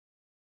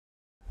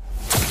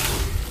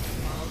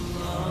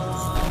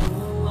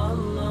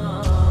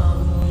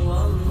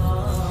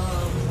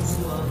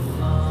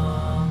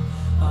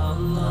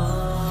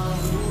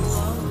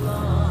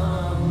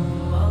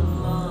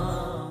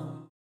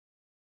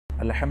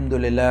الحمد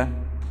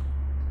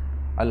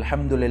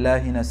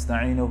لله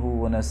نستعينه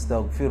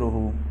ونستغفره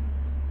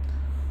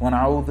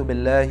ونعوذ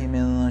بالله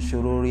من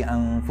شرور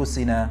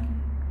أنفسنا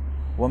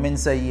ومن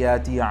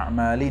سيئات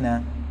أعمالنا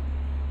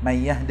من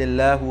يهد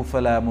الله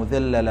فلا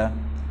مضل له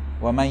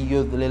ومن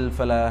يضلل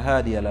فلا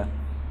هادي له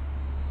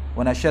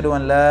ونشهد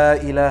أن لا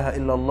إله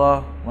إلا الله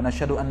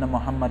ونشهد أن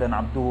محمدا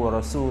عبده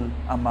ورسوله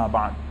أما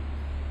بعد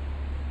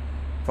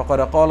فقد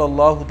قال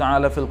الله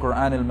تعالى في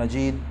القرآن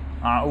المجيد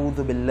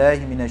أعوذ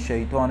بالله من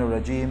الشيطان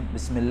الرجيم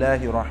بسم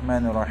الله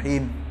الرحمن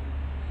الرحيم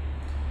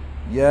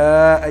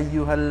يا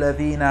أيها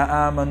الذين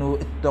آمنوا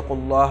اتقوا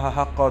الله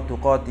حق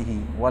تقاته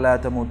ولا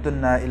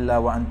تموتن إلا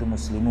وأنتم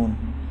مسلمون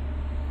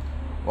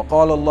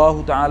وقال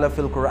الله تعالى في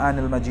القرآن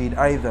المجيد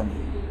أيضا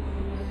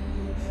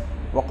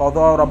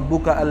وقضى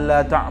ربك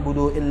ألا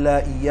تعبدوا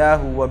إلا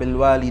إياه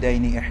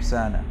وبالوالدين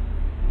إحسانا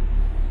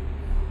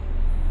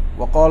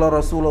وقال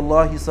رسول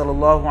الله صلى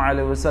الله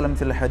عليه وسلم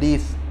في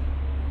الحديث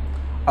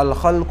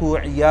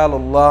الخلق عيال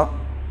الله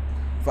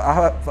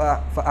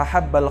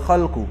فأحب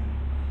الخلق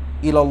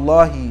إلى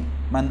الله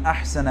من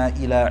أحسن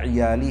إلى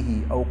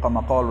عياله أو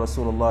كما قال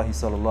رسول الله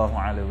صلى الله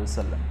عليه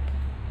وسلم.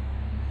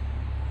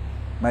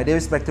 My dear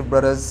respected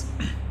brothers,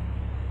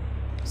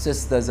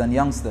 sisters and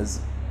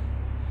youngsters,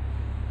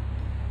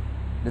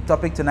 the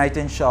topic tonight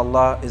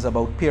inshallah is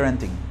about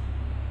parenting.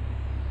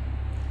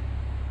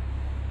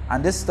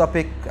 And this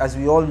topic, as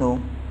we all know,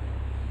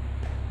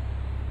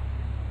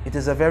 it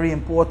is a very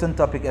important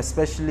topic,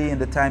 especially in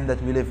the time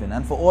that we live in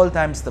and for all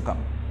times to come.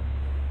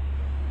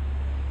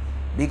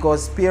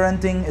 Because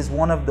parenting is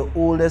one of the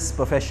oldest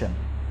professions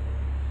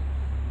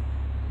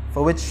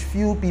for which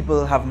few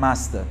people have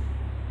mastered.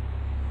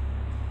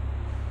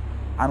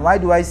 And why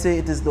do I say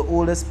it is the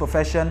oldest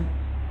profession?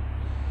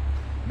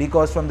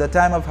 Because from the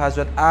time of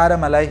Hazrat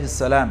Adam alayhi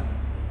salam,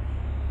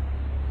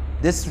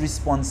 this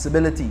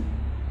responsibility,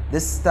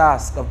 this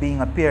task of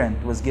being a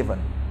parent was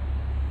given.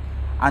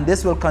 And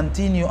this will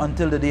continue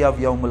until the day of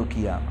Yawmul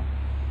Qiyamah.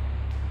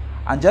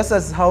 And just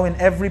as how in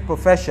every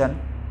profession,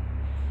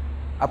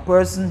 a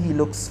person, he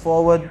looks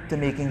forward to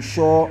making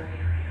sure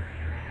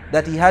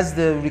that he has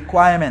the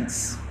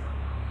requirements,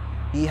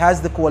 he has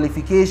the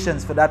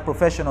qualifications for that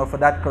profession or for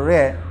that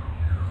career.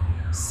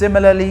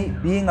 Similarly,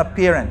 being a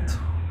parent,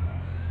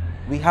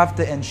 we have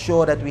to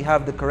ensure that we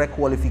have the correct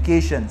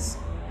qualifications,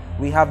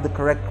 we have the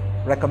correct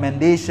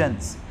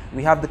recommendations,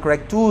 we have the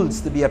correct tools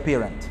to be a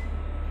parent.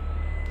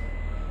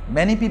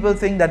 Many people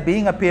think that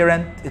being a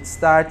parent, it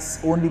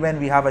starts only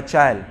when we have a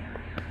child.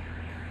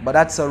 But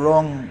that's a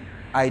wrong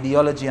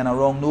ideology and a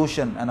wrong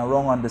notion and a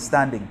wrong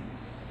understanding.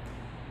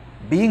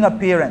 Being a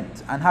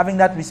parent and having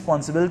that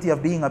responsibility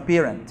of being a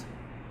parent,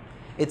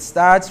 it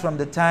starts from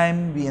the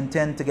time we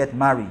intend to get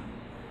married.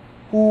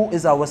 Who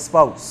is our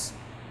spouse?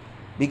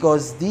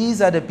 Because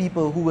these are the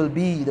people who will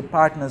be the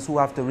partners who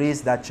have to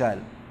raise that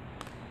child.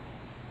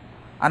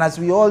 And as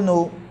we all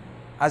know,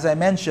 as I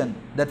mentioned,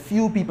 that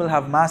few people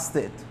have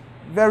mastered it.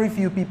 Very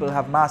few people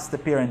have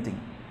mastered parenting.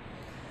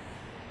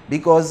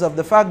 Because of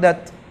the fact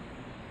that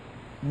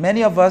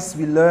many of us,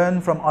 we learn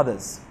from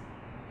others.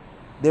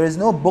 There is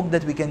no book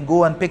that we can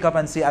go and pick up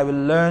and say, I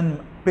will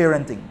learn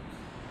parenting.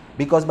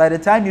 Because by the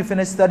time you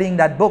finish studying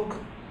that book,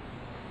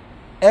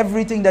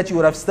 everything that you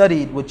would have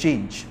studied would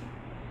change.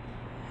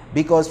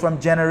 Because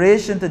from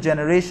generation to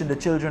generation, the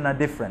children are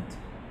different.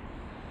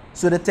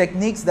 So the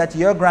techniques that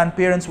your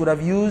grandparents would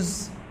have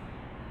used,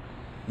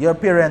 your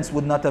parents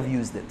would not have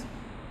used it.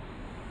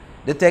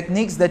 The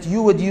techniques that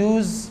you would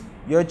use,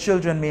 your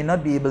children may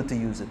not be able to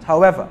use it.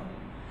 However,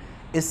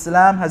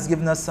 Islam has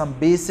given us some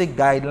basic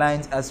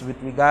guidelines as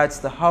with regards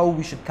to how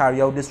we should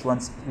carry out this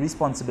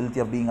responsibility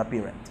of being a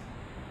parent.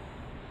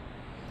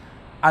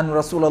 And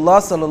Rasulullah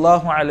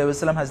sallallahu alaihi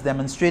wasallam has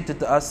demonstrated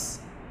to us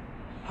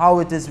how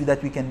it is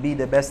that we can be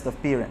the best of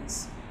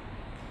parents.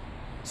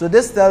 So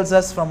this tells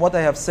us from what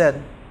I have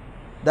said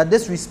that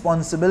this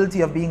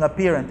responsibility of being a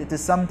parent, it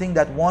is something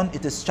that, one,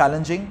 it is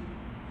challenging.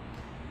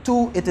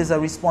 Two, it is a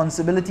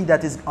responsibility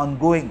that is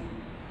ongoing.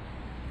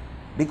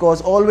 Because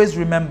always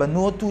remember,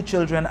 no two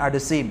children are the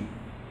same.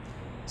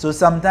 So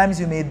sometimes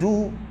you may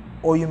do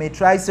or you may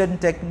try certain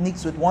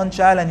techniques with one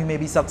child and you may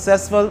be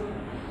successful.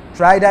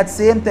 Try that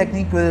same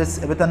technique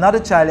with another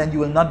child and you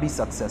will not be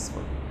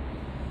successful.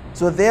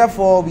 So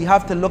therefore, we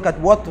have to look at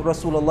what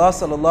Rasulullah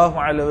sallallahu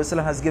alaihi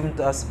wasallam has given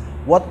to us,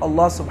 what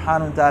Allah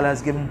subhanahu wa ta'ala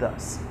has given to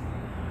us.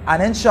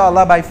 And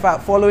inshallah, by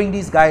following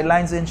these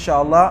guidelines,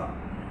 inshallah,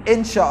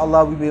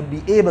 we will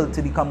be able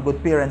to become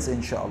good parents,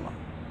 inshallah.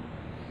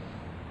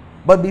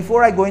 But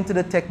before I go into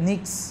the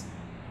techniques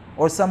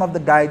or some of the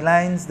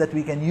guidelines that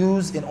we can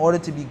use in order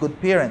to be good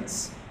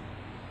parents,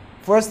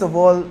 first of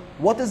all,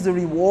 what is the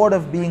reward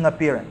of being a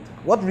parent?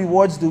 What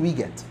rewards do we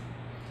get?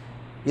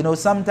 You know,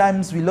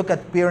 sometimes we look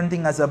at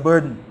parenting as a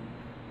burden.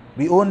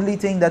 We only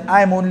think that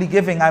I'm only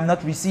giving, I'm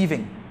not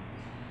receiving.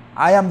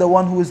 I am the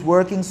one who is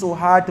working so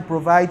hard to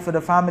provide for the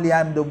family.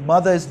 The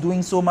mother is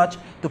doing so much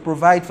to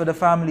provide for the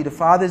family. The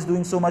father is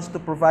doing so much to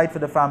provide for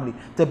the family.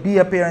 To be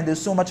a parent,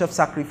 there's so much of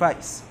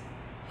sacrifice.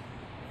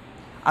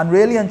 And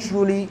really and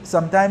truly,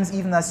 sometimes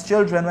even as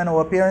children, when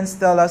our parents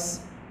tell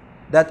us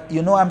that,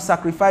 you know, I'm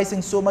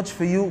sacrificing so much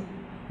for you,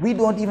 we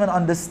don't even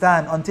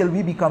understand until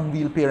we become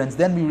real parents.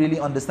 Then we really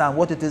understand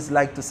what it is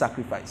like to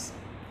sacrifice.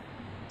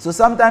 So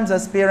sometimes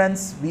as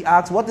parents, we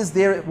ask, what is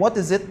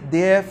it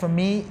there for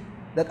me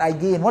that I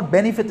gain? What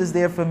benefit is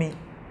there for me?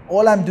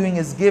 All I'm doing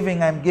is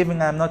giving,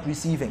 I'm not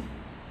receiving.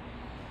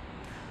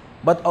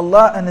 But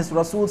Allah and His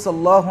Rasul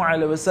sallallahu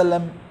alaihi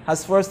wasallam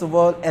has first of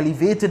all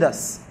elevated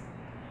us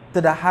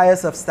to the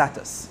highest of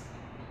status.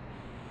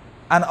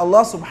 And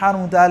Allah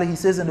subhanahu wa ta'ala, He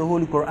says in the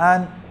Holy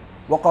Quran,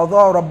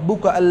 وَقَضَى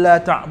رَبُّكَ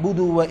أَلَّا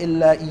تَعْبُدُوا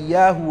وَإِلَّا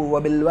إِيَّاهُ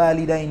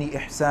وَبِالْوَالِدَيْنِ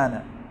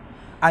إِحْسَانًا.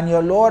 And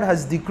your Lord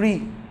has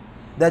decreed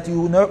that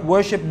you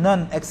worship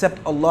none except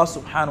Allah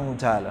subhanahu wa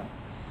ta'ala.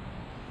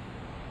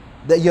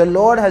 That your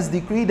Lord has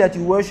decreed that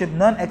you worship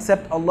none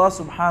except Allah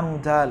subhanahu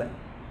wa ta'ala.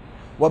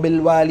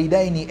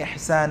 وَبِالْوَالِدَيْنِ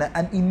إِحْسَانًا.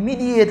 And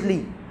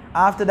immediately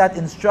after that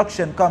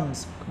instruction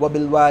comes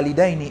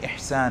وَبِالْوَالِدَيْنِ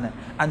إِحْسَانًا,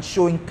 and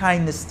showing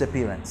kindness to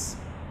parents.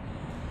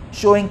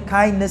 Showing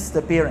kindness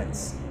to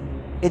parents.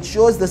 It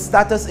shows the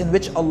status in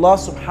which Allah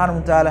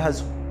subhanahu wa ta'ala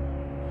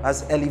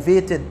has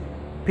elevated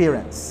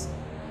parents.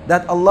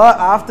 That Allah,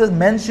 after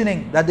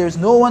mentioning that there is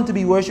no one to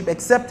be worshipped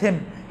except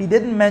Him, He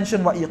didn't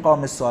mention wa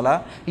iqam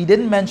as-salah, He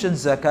didn't mention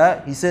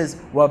zakah. He says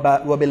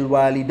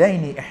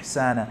وَبِالْوَالِدَيْنِ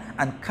إِحْسَانًا,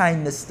 and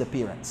kindness to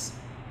parents.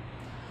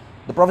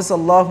 The Prophet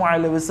sallallahu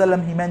alaihi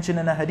wasallam, he mentioned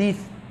in a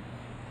hadith,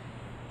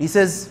 he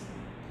says,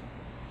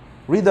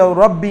 رِضَى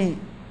رَبِّي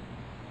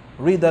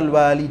رِضَى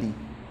الْوَالِدِ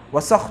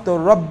وَسَخْطُ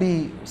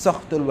الرَّبِّ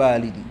سَخْطُ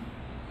الْوَالِدِ.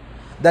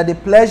 That the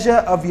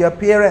pleasure of your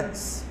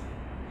parents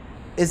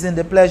is in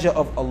the pleasure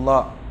of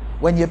Allah.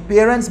 When your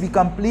parents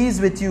become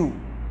pleased with you,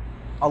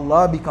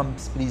 Allah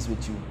becomes pleased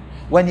with you.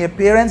 When your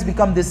parents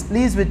become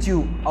displeased with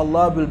you,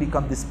 Allah will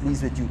become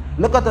displeased with you.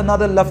 Look at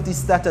another lofty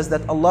status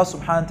that Allah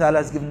subhanahu wa ta'ala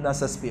has given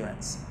us as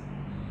parents.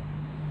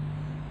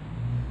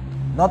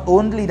 Not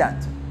only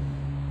that,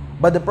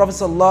 but the Prophet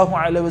sallallahu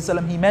alaihi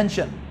wasallam, he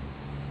mentioned,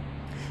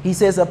 he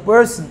says, a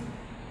person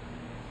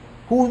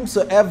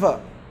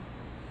whomsoever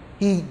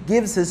he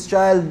gives his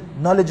child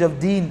knowledge of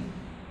deen,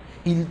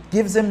 he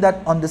gives him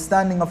that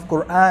understanding of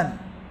Quran,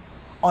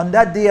 on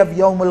that day of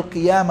Yawm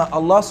al-Qiyamah,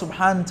 Allah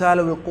subhanahu wa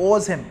ta'ala will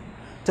cause him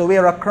to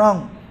wear a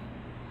crown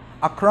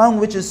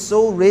which is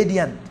so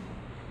radiant,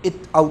 it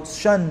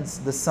outshines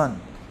the sun.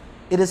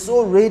 It is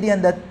so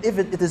radiant that if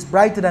it is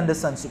brighter than the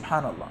sun,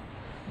 subhanallah.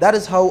 That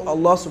is how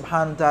Allah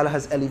subhanahu wa ta'ala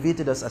has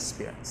elevated us as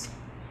parents.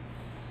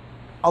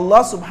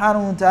 Allah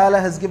subhanahu wa ta'ala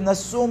has given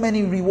us so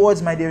many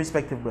rewards, my dear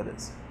respective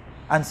brothers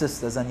and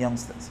sisters and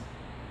youngsters.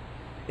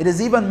 It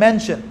is even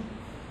mentioned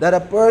that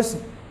a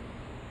person,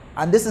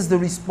 and this is the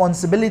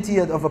responsibility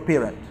of a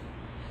parent,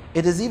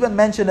 it is even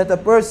mentioned that a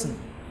person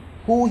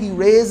who he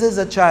raises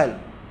a child,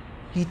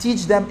 he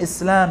teaches them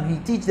Islam,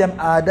 he teaches them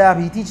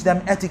adab, he teaches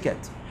them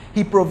etiquette,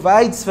 he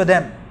provides for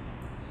them,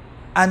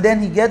 and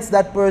then he gets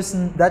that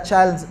person, that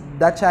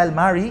child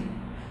married,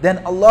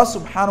 then Allah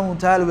subhanahu wa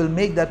ta'ala will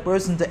make that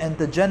person to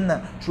enter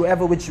Jannah through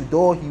ever which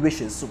door he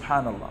wishes,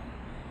 subhanallah.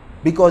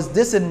 Because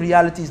this in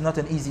reality is not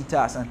an easy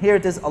task. And here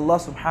it is, Allah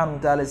subhanahu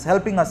wa ta'ala is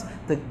helping us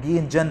to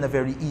gain Jannah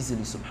very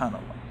easily,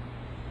 subhanallah.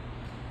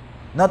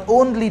 Not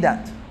only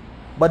that,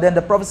 but then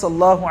the Prophet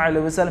sallallahu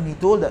alaihi wasallam, he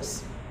told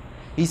us,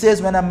 he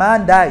says, when a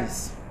man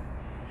dies,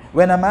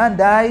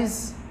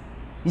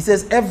 he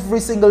says every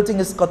single thing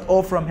is cut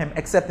off from him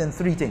except in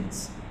three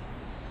things.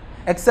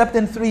 Except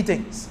in three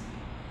things.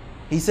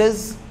 He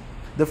says,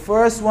 the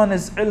first one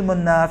is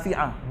ilmun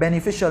nafi'ah,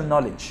 beneficial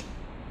knowledge.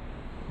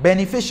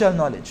 Beneficial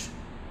knowledge.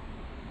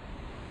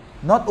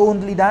 Not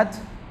only that,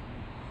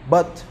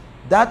 but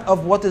that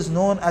of what is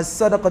known as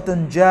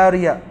sadaqatun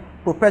jariyah,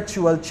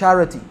 perpetual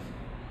charity.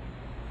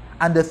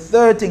 And the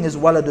third thing is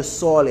waladus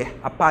salih,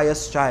 a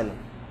pious child,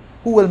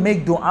 who will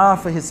make dua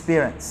for his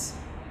parents.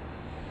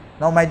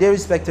 Now, my dear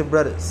respective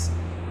brothers,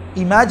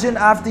 imagine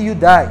after you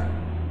die,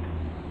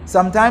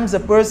 sometimes a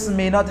person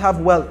may not have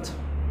wealth.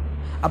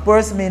 A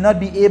person may not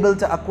be able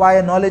to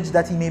acquire knowledge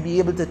that he may be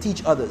able to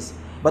teach others.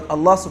 But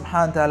Allah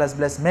subhanahu wa ta'ala has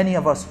blessed many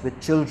of us with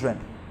children.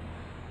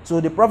 So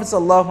the Prophet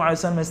sallallahu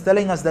alaihi wasallam is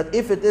telling us that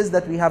if it is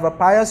that we have a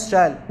pious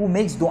child who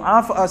makes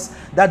dua for us,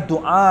 that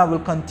dua will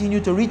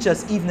continue to reach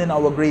us even in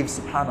our graves,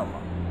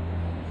 subhanallah.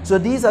 So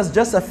these are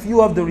just a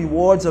few of the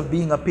rewards of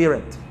being a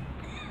parent.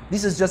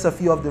 This is just a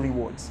few of the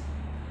rewards.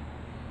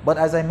 But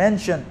as I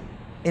mentioned,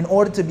 in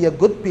order to be a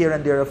good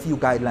parent, there are a few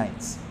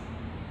guidelines.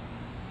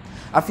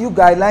 A few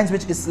guidelines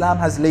which Islam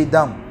has laid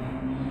down.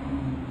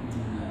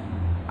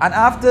 And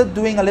after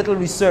doing a little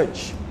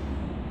research,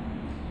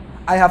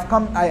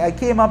 I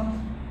came up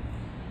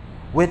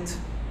with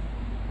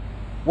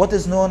what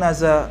is known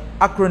as an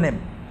acronym,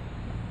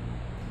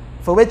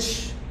 for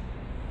which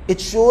it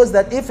shows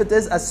that if it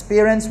is as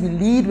parents we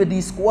lead with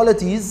these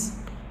qualities,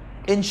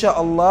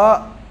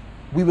 inshallah,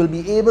 we will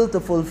be able to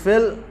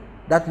fulfill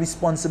that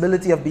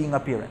responsibility of being a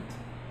parent.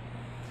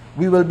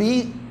 We will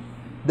be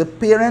the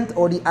parent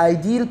or the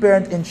ideal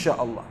parent,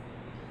 inshallah.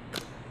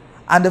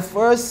 And the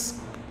first,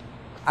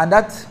 and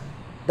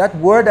that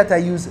word that I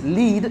use,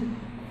 lead,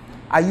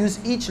 I use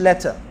each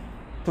letter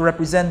to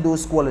represent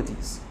those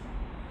qualities.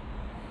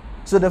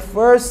 So the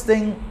first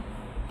thing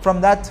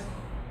from that,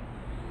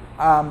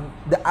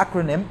 the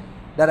acronym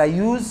that I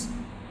use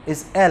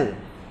is L,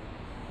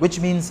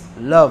 which means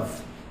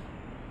love.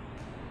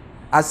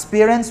 As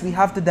parents, we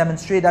have to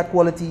demonstrate that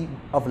quality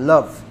of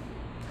love.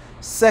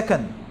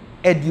 Second,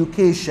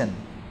 education,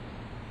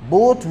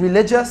 both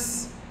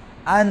religious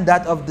and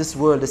that of this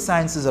world, the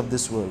sciences of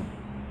this world,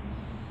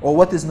 or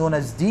what is known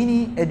as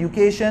Dini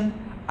education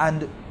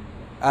and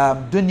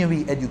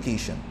Dunyawi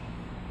education.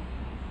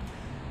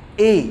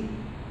 A,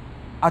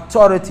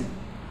 authority.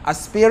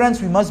 As parents,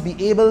 we must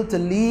be able to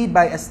lead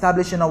by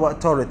establishing our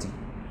authority.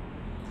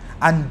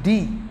 And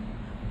D,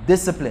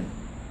 discipline.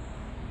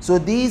 So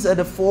these are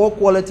the 4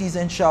 qualities,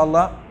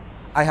 inshallah,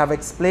 I have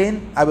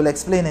explained. I will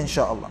explain,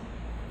 inshallah.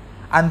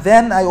 And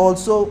then I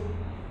also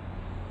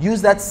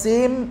use that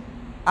same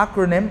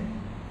acronym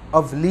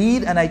of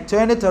lead and I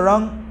turn it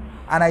around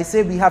and I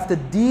say we have to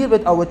deal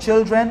with our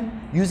children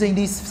using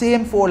these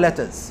same 4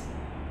 letters.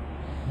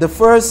 The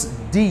first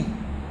D,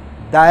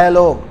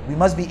 dialogue. We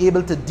must be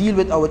able to deal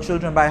with our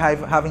children by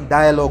having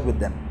dialogue with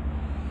them.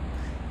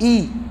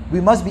 E,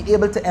 we must be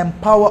able to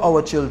empower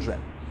our children,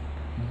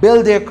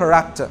 build their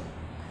character,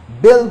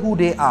 build who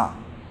they are.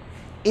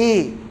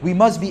 A, we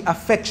must be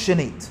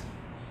affectionate.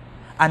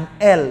 And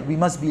L, we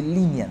must be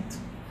lenient.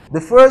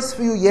 The first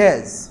few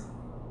years,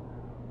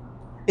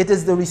 it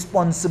is the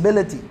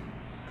responsibility,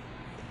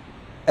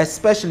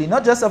 especially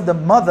not just of the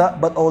mother,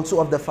 but also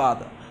of the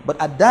father.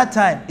 But at that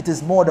time, it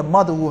is more the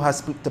mother who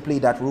has to play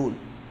that role.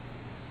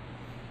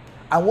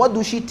 And what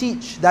do she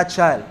teach that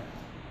child?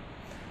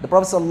 The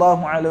Prophet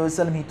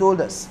ﷺ, he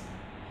told us,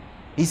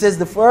 he says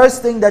the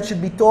first thing that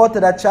should be taught to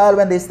that child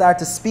when they start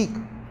to speak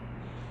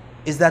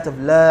is that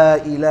of La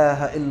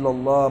ilaha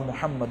illallah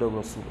Muhammadur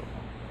Rasulullah.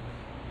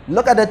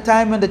 Look at the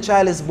time when the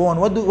child is born.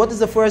 What is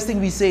the first thing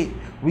we say?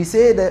 We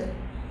say the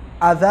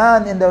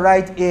adhan in the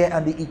right ear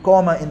and the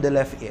iqamah in the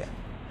left ear.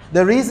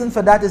 The reason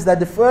for that is that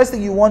the first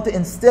thing you want to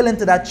instill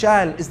into that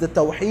child is the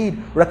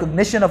tawheed,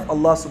 recognition of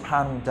Allah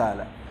subhanahu wa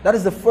ta'ala. That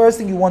is the first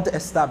thing you want to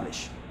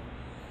establish.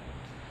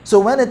 So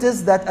when it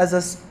is that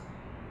as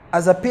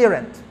a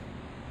parent,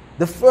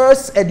 the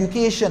first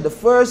education, the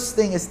first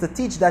thing is to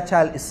teach that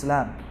child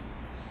Islam.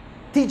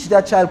 Teach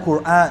that child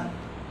Quran.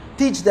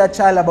 Teach that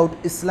child about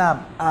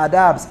Islam,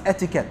 adabs,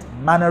 etiquette,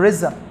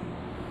 mannerism.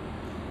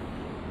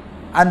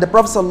 And the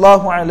Prophet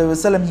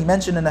ﷺ, he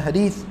mentioned in a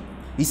hadith,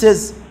 he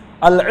says,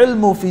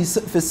 Al-ilmu fi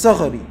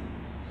saghri,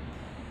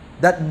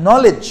 that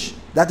knowledge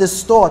that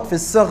is taught fi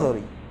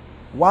saghri,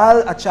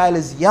 while a child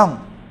is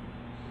young,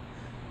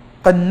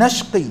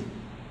 qannashqi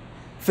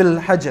fil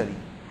hajari,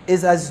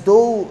 is as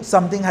though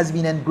something has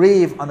been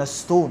engraved on a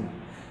stone.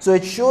 So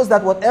it shows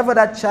that whatever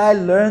that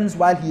child learns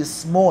while he is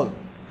small,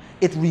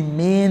 it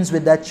remains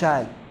with that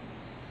child.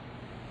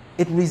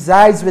 It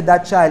resides with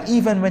that child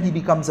even when he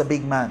becomes a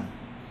big man.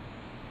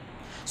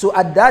 So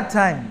at that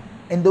time,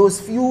 in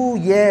those few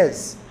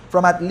years,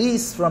 at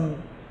least from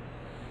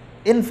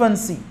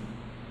infancy,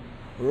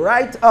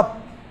 right up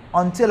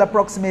until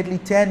approximately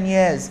 10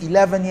 years,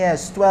 11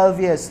 years,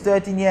 12 years,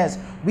 13 years,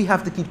 we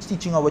have to keep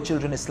teaching our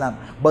children Islam.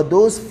 But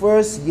those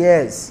first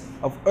years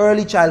of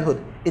early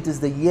childhood, it is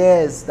the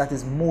years that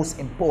is most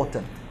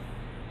important.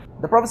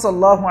 The Prophet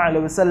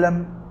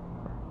ﷺ,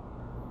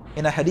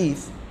 in a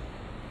hadith,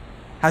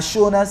 has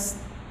shown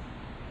us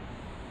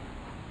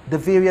the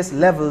various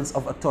levels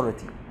of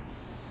authority.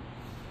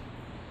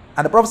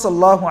 And the Prophet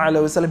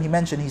ﷺ, he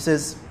mentioned, he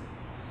says,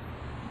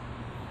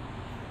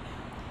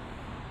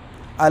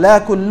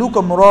 Ala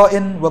kullukum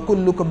ra'in wa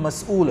kullukum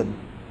mas'ulun.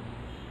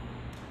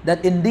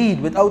 That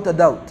indeed, without a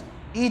doubt,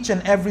 each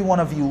and every one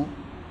of you,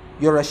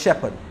 you're a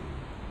shepherd.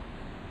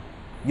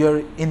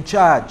 You're in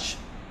charge.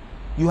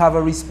 You have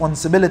a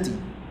responsibility.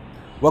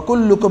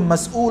 وَكُلُّكُمْ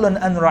مَسْئُولًا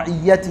عَنْ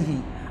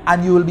رَعِيَّتِهِ,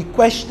 and you will be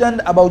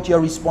questioned about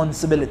your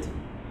responsibility.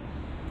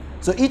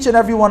 So each and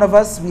every one of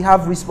us, we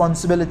have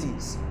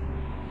responsibilities.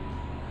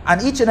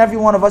 And each and every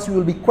one of us, we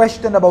will be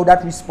questioned about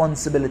that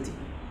responsibility.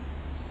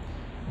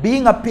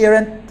 Being a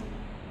parent,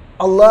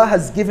 Allah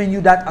has given you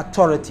that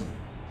authority.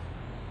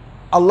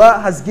 Allah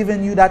has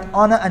given you that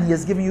honor and He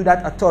has given you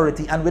that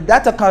authority. And with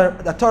that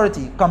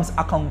authority comes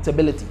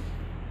accountability.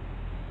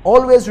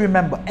 Always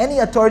remember, any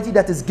authority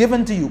that is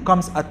given to you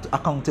comes at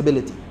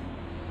accountability.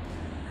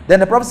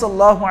 Then the Prophet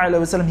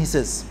ﷺ, he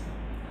says,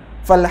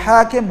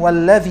 فَالْحَاكِمْ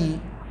وَالَّذِي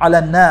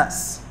عَلَى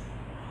النَّاسِ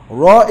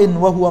رَاءٍ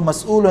وَهُوَ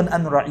مَسْئُولٌ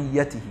عَنْ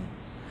رَعِيَّتِهِ.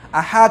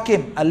 A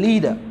hakim, a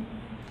leader,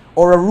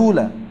 or a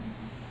ruler,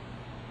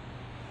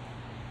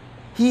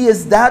 he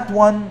is that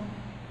one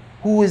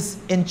who is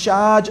in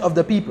charge of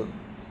the people.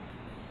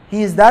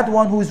 He is that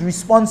one who is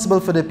responsible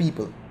for the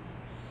people.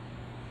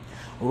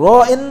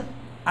 Ra'in,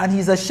 and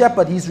he's a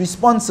shepherd, he's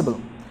responsible.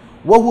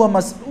 وَهُوَ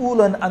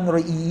مَسْئُولٌ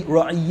عَنْ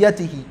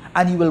رَعِيَّتِهِ,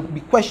 and he will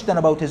be questioned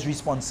about his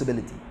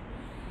responsibility.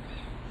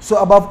 So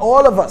above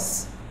all of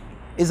us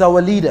is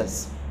our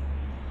leaders.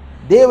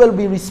 They will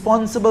be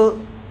responsible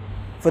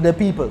for the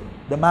people,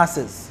 the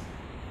masses.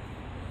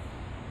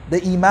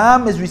 The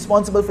imam is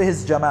responsible for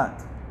his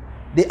jamaat.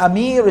 The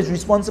amir is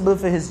responsible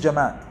for his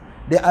jamaat.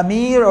 The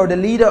amir or the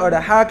leader or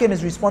the hakim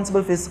is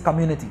responsible for his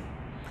community.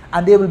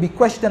 and they will be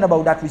questioned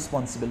about that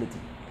responsibility.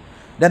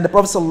 Then the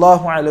Prophet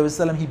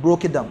ﷺ, he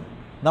broke it down.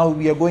 Now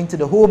we are going to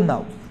the home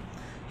now.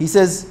 He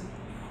says,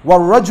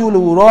 وَالرَّجُلُ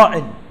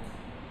رَاعٍ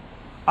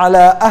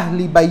عَلَى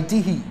أَهْلِ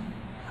بَيْتِهِ.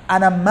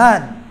 And a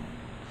man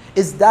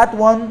is that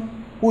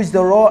one who is the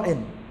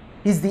ra'in.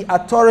 He's the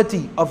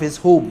authority of his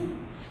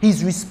home.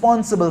 He's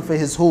responsible for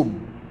his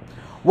home.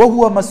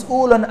 وَهُوَ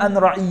مَسْئُولًا عَنْ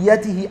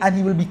رَعِيَّتِهِ. And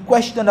he will be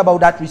questioned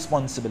about that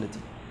responsibility.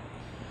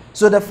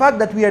 So the fact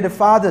that we are the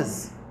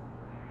fathers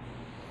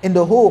in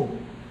the home,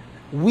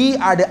 we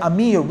are the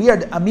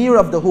Amir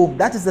of the home.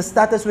 That is the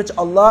status which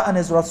Allah and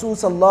His Rasul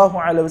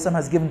sallallahu alaihi wasallam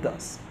has given to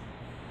us.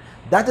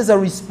 That is a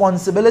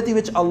responsibility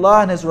which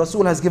Allah and His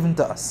Rasul has given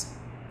to us.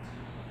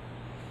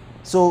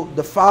 So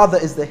the father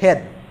is the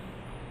head.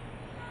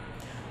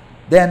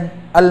 Then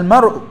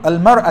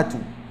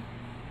al-mar'atu,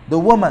 the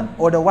woman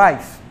or the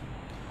wife,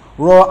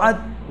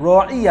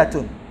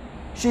 ra'iyatun.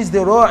 She's the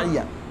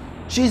ra'iyah.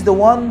 She's the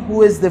one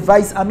who is the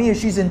vice Amir.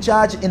 She's in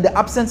charge in the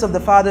absence of the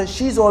father.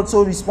 She's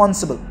also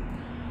responsible.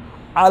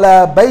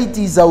 Ala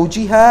bayti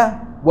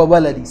zawjiha wa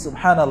waladi.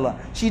 Subhanallah.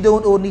 She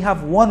don't only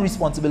have one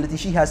responsibility,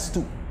 she has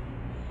two.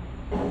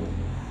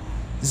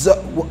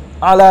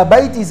 Ala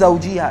bayti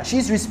zawjiha.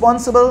 She's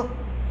responsible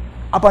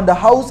upon the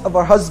house of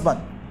her husband.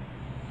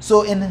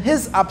 So in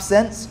his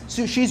absence,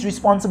 she's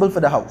responsible for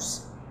the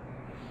house.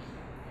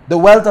 The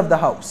wealth of the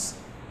house.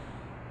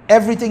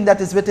 Everything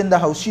that is within the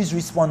house, she's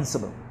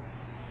responsible.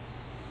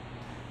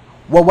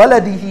 Wa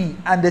waladihi,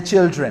 and the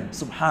children.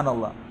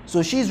 Subhanallah.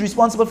 So she's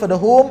responsible for the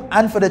home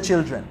and for the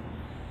children.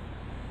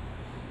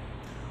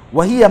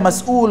 وَهِيَ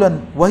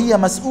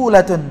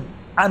مَسْئُولَةٌ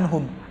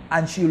عَنْهُمْ.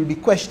 And she will be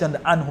questioned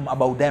anhum,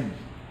 about them.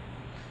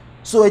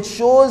 So it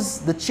shows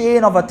the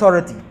chain of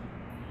authority.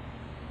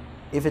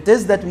 If it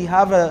is that we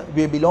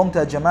belong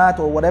to a Jamaat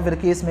or whatever the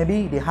case may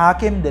be, the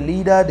Hakim, the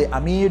leader, the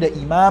Amir, the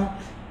Imam,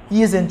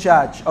 he is in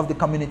charge of the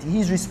community.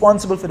 He is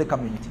responsible for the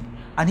community.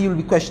 And he will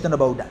be questioned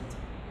about that.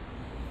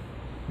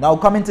 Now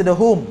coming to the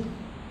home.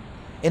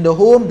 In the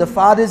home, the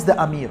father is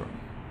the Amir.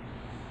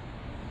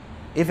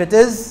 If it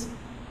is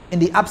in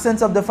the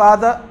absence of the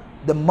father,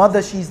 the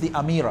mother, she's the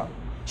Amira.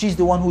 She's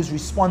the one who's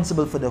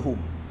responsible for the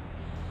home.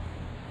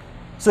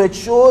 So it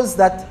shows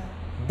that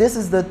this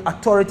is the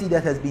authority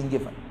that has been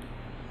given.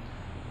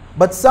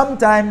 But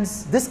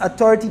sometimes this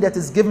authority that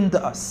is given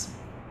to us,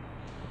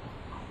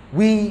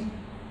 we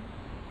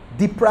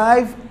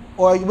deprive,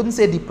 or you wouldn't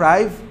say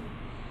deprive,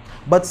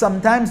 but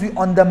sometimes we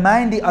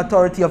undermine the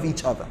authority of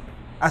each other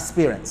as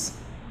parents.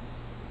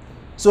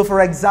 So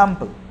for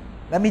example,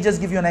 let me just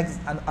give you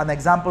an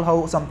example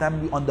how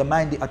sometimes we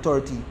undermine the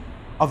authority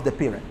of the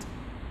parent.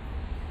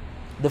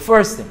 The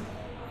first thing,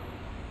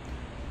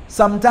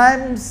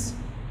 sometimes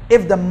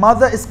if the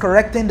mother is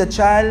correcting the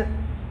child,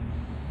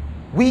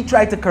 we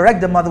try to correct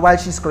the mother while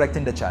she's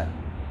correcting the child.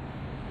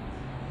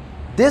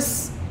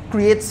 This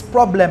creates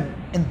problem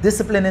in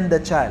disciplining the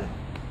child,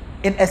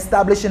 in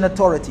establishing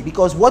authority,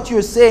 because what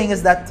you're saying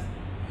is that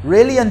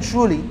really and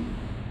truly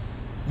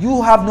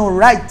you have no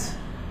right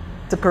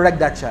to correct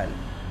that child.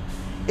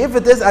 If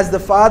it is as the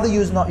father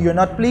you're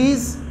not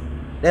pleased,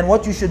 then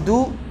what you should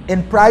do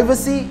in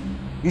privacy,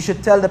 you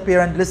should tell the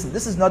parent, listen,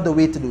 this is not the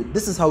way to do it.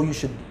 This is how you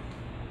should do.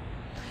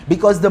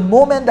 Because the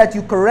moment that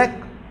you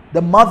correct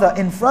the mother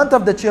in front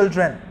of the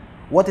children,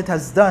 what it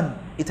has done,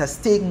 it has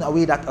taken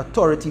away that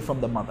authority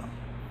from the mother.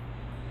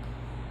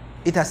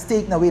 It has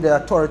taken away the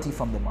authority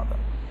from the mother.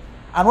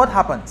 And what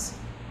happens?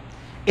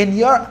 In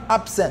your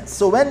absence,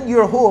 so when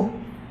you're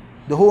home,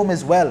 the home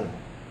is well,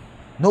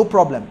 no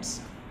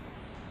problems.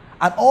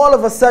 And all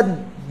of a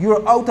sudden,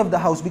 you're out of the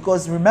house,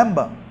 because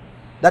remember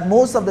that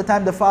most of the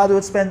time the father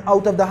would spend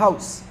out of the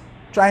house,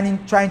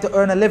 trying to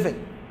earn a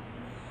living.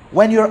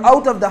 When you're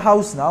out of the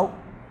house now,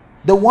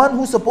 the one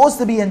who's supposed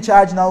to be in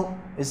charge now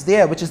is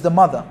there, which is the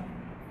mother.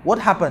 What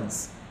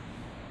happens?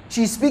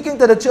 She's speaking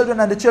to the children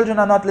and the children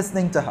are not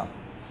listening to her,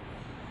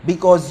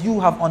 because you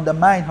have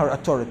undermined her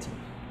authority.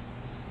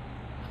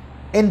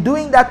 In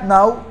doing that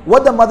now,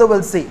 what the mother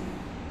will say,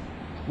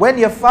 when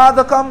your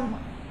father comes,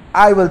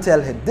 I will tell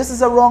him. This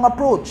is a wrong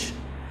approach,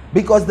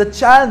 because the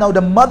child now,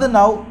 the mother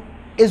now,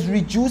 is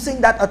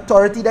reducing that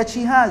authority that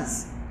she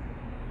has.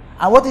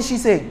 And what is she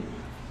saying?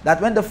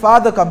 That when the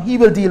father comes, he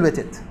will deal with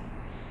it.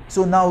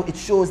 So now it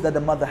shows that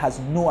the mother has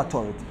no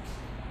authority.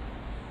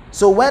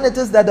 So when it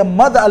is that the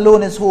mother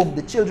alone is home,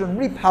 the children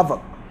reap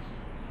havoc.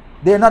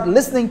 They are not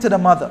listening to the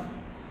mother.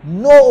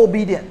 No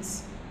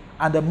obedience.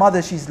 And the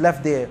mother, she's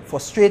left there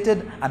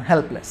frustrated and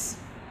helpless.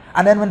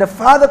 And then when the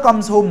father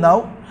comes home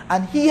now,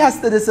 and he has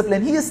to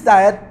discipline, he is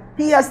tired,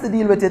 he has to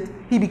deal with it,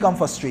 he becomes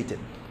frustrated.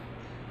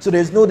 So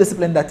there is no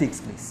discipline that takes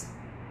place.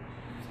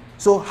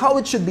 So how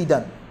it should be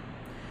done?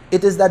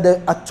 It is that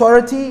the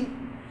authority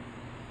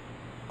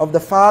of the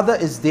father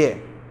is there.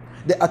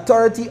 The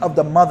authority of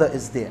the mother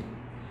is there.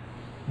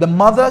 The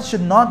mother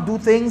should not do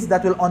things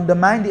that will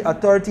undermine the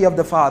authority of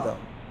the father.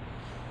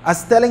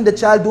 As telling the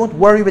child, don't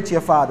worry with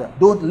your father,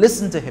 don't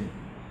listen to him.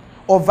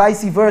 Or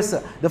vice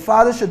versa. The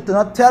father should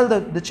not tell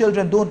the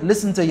children, don't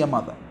listen to your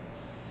mother.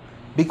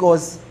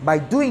 Because by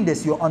doing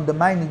this, you're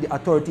undermining the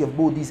authority of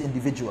both these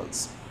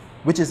individuals.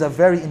 which is a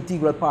very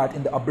integral part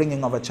in the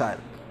upbringing of a child.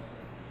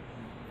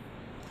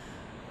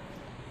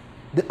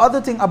 The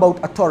other thing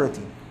about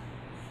authority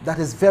that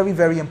is very,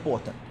 very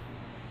important.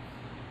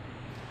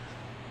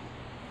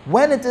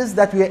 When it is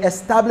that we are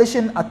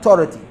establishing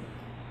authority,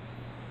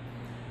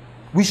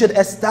 we should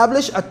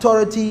establish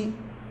authority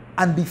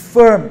and be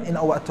firm in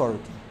our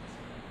authority.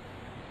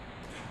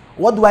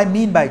 What do I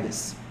mean by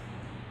this?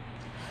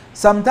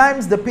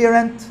 Sometimes the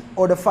parent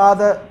or the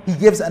father, he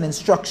gives an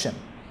instruction,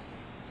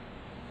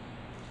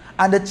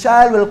 and the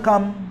child will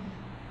come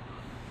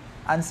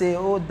and say,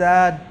 "Oh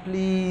dad,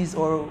 please,"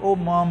 or "Oh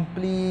mom,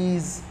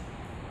 please."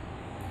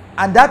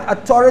 And that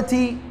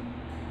authority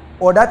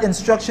or that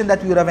instruction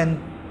that you would have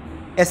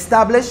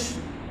established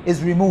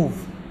is removed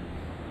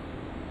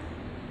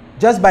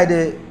just by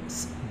the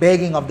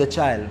begging of the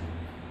child,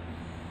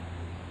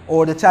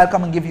 or the child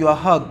come and give you a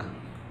hug,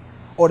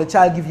 or the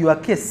child give you a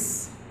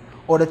kiss,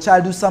 or the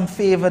child do some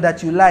favor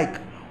that you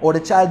like, or the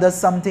child does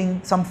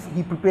something,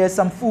 he prepares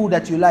some food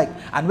that you like,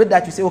 and with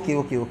that you say, okay,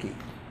 okay, okay.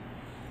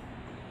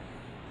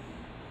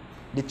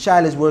 The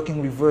child is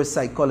working reverse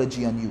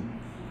psychology on you.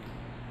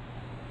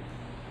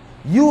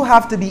 You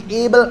have to be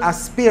able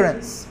as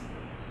parents,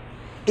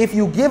 if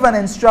you give an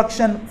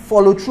instruction,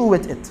 follow through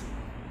with it.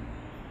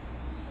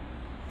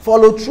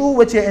 Follow through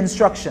with your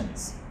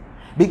instructions.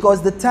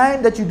 Because the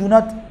time that you do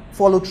not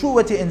follow through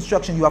with your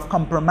instruction, you have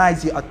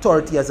compromised your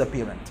authority as a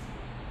parent.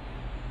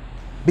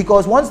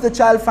 Because once the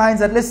child finds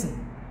that, listen,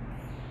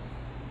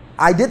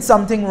 I did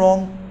something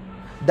wrong,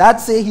 dad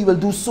say he will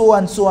do so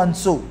and so and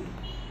so,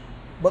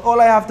 but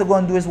all I have to go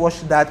and do is wash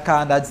that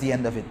car and that's the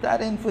end of it.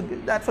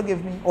 Dad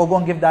forgive me. Or go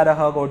and give dad a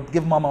hug, or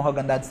give mom a hug,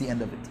 and that's the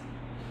end of it.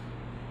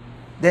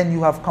 Then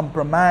you have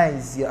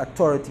compromised your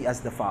authority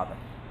as the father.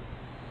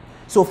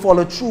 So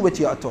follow through with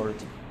your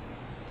authority.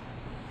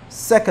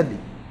 Secondly,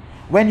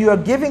 when you are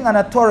giving an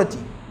authority,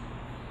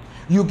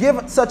 you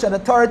give such an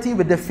authority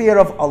with the fear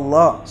of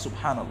Allah,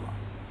 subhanallah.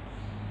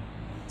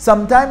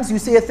 Sometimes you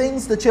say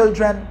things to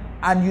children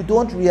and you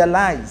don't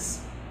realize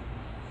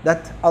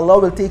that Allah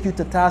will take you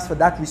to task for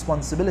that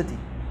responsibility.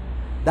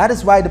 That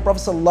is why the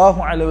Prophet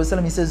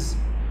ﷺ,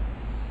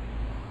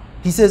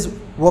 he says,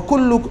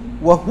 وَهُوَ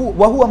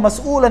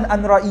مَسْئُولًا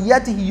عَنْ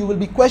رَئِيَّتِهِ, you will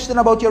be questioned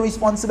about your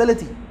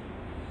responsibility.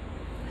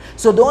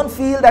 So don't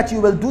feel that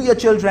you will do your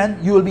children,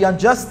 you will be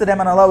unjust to them,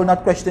 and Allah will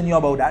not question you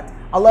about that.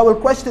 Allah will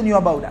question you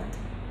about that.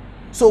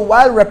 So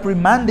while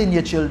reprimanding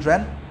your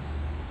children,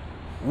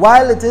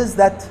 while it is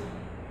that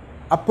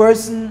a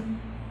person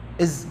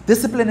is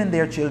disciplining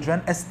their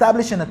children,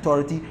 establishing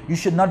authority, you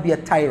should not be a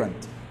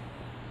tyrant.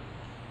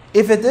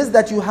 If it is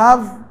that you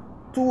have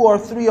 2 or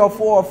 3 or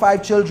 4 or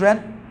 5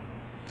 children,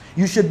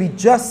 you should be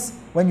just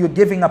when you're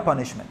giving a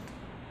punishment.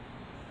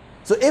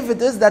 So if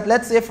it is that,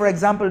 let's say for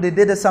example, they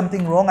did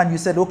something wrong and you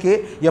said,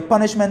 okay, your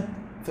punishment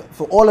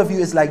for all of you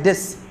is like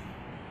this.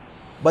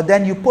 But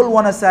then you pull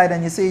one aside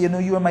and you say, you know,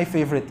 you are my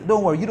favorite.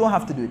 Don't worry, you don't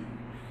have to do it.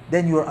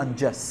 Then you are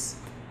unjust.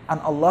 And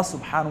Allah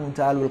subhanahu wa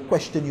ta'ala will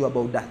question you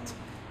about that.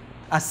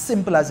 As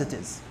simple as it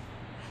is.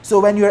 So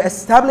when you're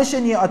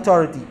establishing your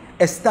authority,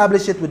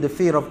 establish it with the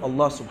fear of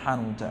Allah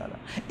subhanahu wa ta'ala.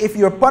 If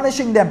you're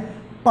punishing them,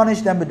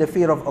 punish them with the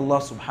fear of Allah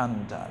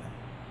subhanahu wa ta'ala.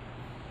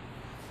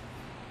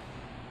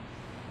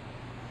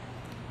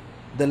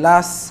 The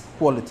last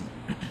quality.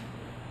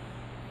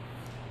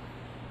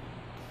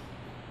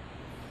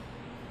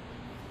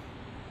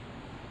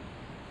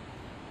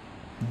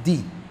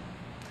 D.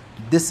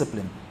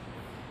 Discipline.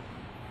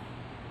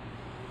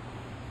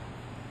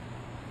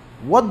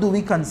 What do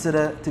we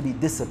consider to be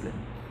discipline?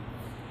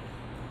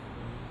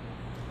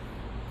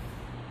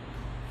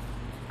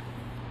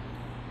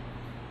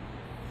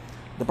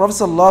 The Prophet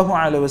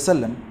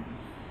ﷺ,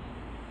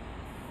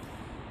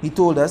 he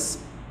told us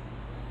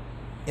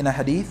in a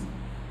hadith,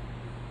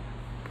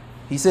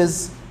 he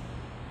says,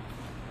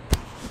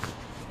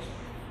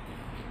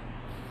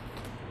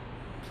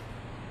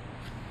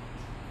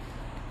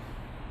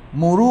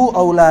 Muru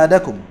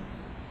awladakum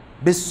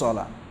bis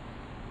salah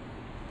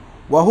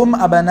وهم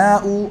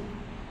أبناء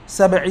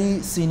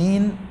 7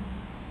 سنين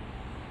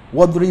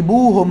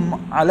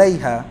واضربوهم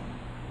عليها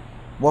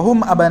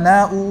وهم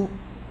أبناء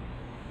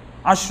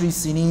 10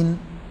 سنين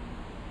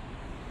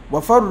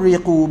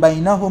وفرقوا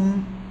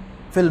بينهم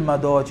في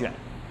المضاجع.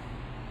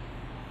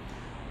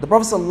 The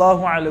Prophet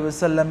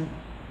ﷺ,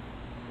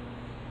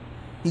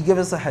 he gave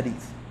us a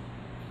hadith,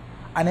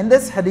 and in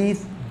this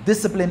hadith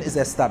discipline is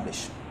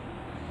established.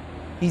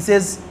 He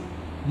says,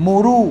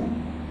 Muru,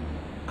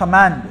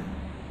 command,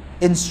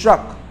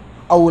 instruct,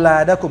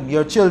 awladakum,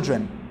 your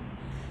children,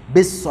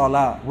 bis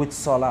salah,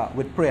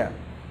 with prayer.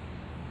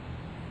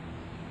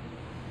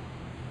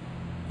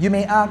 You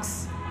may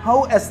ask,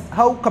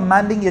 how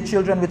commanding your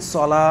children with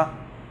salah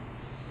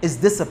is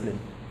discipline?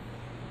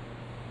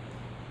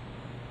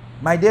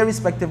 My dear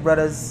respective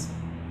brothers,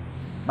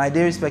 my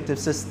dear respective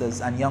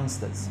sisters and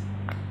youngsters,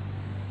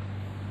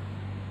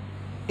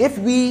 if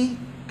we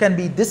can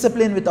be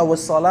disciplined with our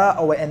salah,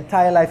 our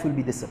entire life will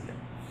be disciplined.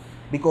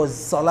 Because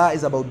salah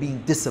is about being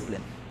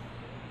disciplined.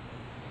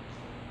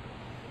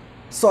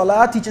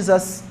 Salah teaches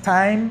us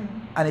time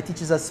and it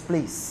teaches us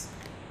place.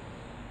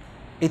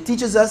 It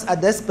teaches us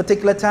at this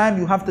particular time,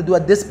 you have to do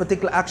at this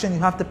particular action, you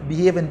have to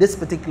behave in this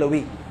particular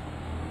way.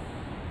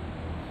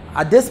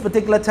 At this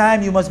particular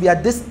time, you must be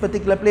at this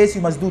particular place,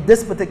 you must do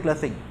this particular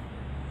thing.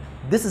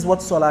 This is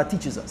what Salah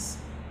teaches us.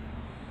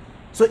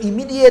 So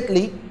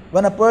immediately,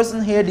 when a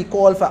person hears the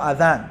call for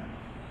adhan,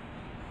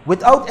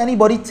 without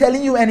anybody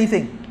telling you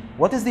anything,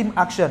 what is the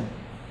action?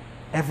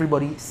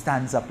 Everybody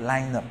stands up,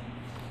 line up.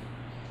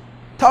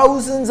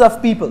 Thousands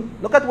of people.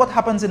 Look at what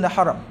happens in the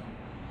Haram,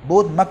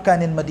 both Makkah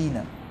and in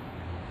Medina.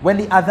 When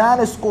the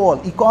adhan is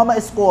called, Iqamah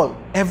is called,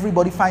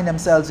 everybody find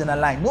themselves in a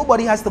line.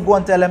 Nobody has to go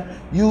and tell them,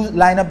 you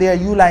line up there,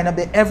 you line up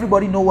there.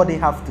 Everybody know what they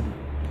have to do.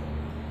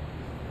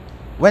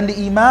 When the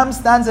Imam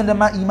stands and the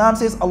Imam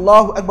says,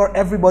 Allahu Akbar,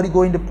 everybody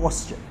go in the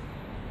posture.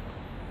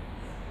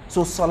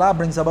 So Salah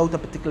brings about a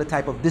particular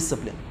type of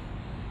discipline.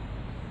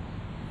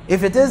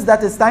 If it is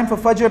that it's time for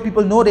Fajr,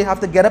 people know they have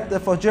to get up the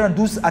Fajr and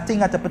do a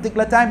thing at a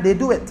particular time, they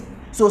do it.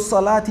 So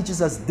Salah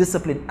teaches us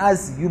discipline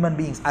as human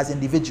beings, as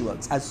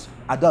individuals, as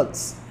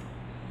adults.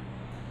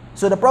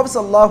 So the Prophet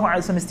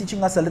ﷺ is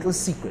teaching us a little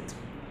secret.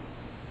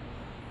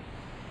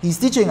 He's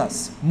teaching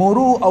us,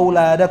 Muru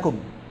awladakum,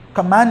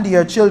 command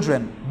your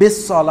children,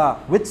 bis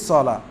salah, with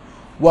salah,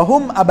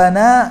 wahum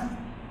abana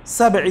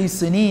sab'i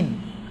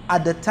sinin,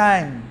 at the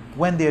time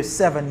when they're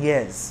 7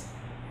 years.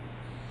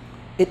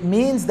 It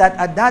means that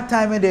at that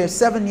time when they're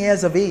 7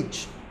 years of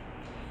age,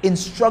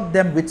 instruct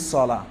them with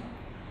salah.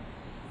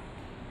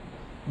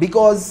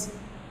 Because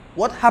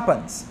what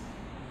happens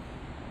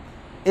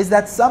is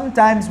that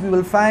sometimes we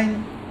will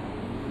find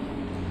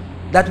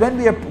that when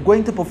we are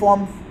going to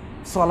perform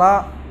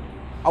salah,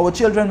 our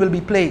children will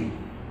be playing.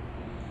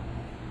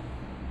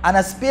 And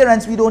as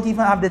parents, we don't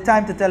even have the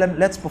time to tell them,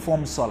 let's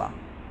perform salah.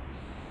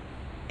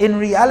 In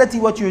reality,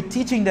 what you're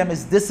teaching them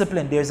is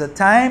discipline. There's a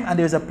time and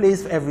there's a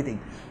place for everything.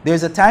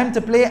 There's a time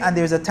to play and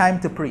there's a time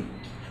to pray.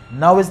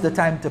 Now is the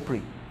time to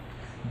pray.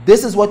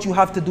 This is what you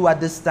have to do at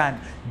this time.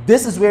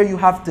 This is where you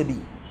have to be.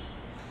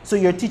 So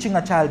you're teaching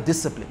a child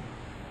discipline.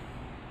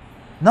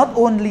 Not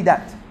only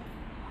that,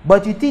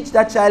 but you teach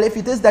that child, if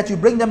it is that you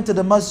bring them to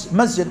the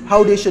masjid,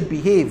 how they should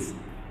behave.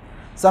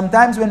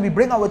 Sometimes when we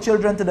bring our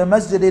children to the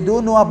masjid, they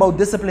don't know about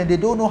discipline. They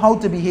don't know how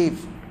to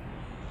behave.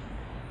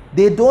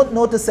 They don't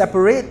know to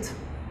separate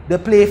the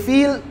play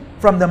field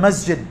from the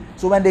masjid.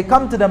 So when they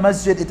come to the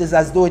masjid, it is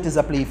as though it is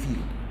a play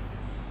field.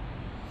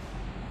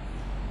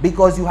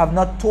 Because you have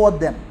not taught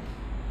them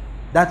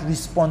that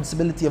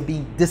responsibility of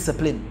being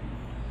disciplined.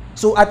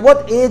 So at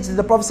what age did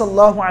the Prophet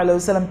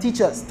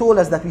ﷺ told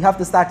us that we have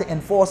to start to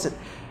enforce it?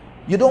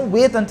 You don't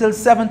wait until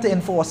 7 to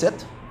enforce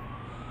it.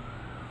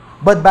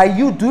 But by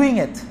you doing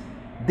it,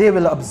 they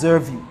will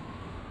observe you.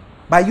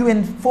 By you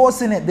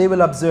enforcing it, they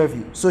will observe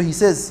you. So he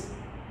says,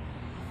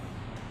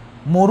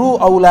 Muru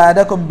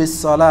awladakum bis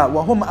salah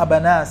wa hum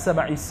abana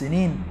sab'i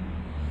sinin.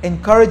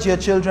 Encourage your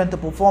children to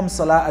perform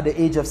salah at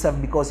the age of 7,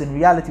 because in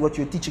reality what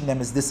you're teaching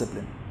them is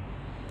discipline.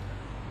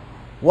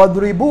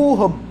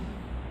 Wadribuhum,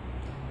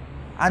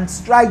 and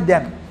strike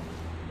them.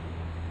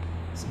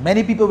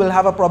 Many people will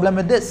have a problem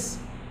with this,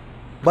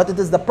 but it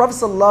is the Prophet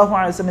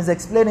ﷺ is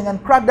explaining,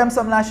 and crack them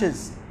some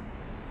lashes.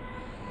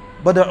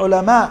 But the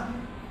ulama,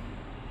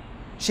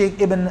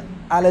 Sheikh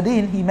Ibn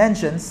Al-Adin, he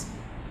mentions,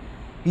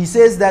 he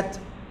says that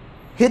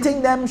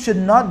hitting them should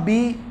not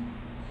be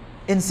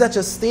in such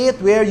a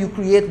state where you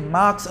create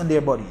marks on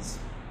their bodies.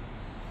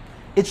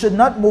 It should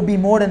not be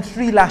more than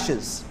 3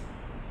 lashes.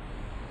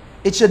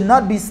 It should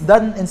not be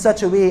done in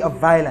such a way of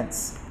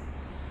violence.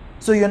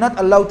 So you're not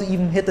allowed to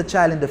even hit a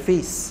child in the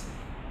face.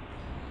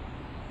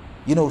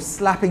 You know,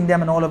 slapping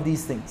them and all of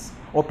these things.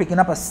 Or picking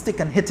up a stick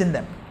and hitting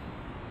them.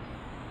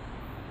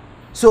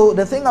 So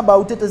the thing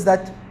about it is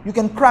that you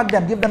can crack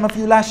them, give them a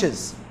few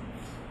lashes,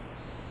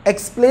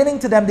 explaining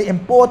to them the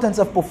importance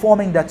of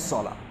performing that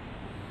salah.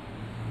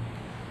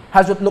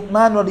 Hazrat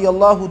Luqman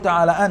radiallahu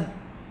ta'ala an,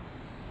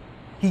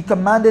 he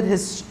commanded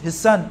his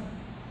son,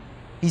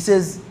 he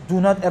says,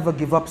 do not ever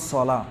give up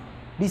salah.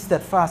 Be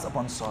steadfast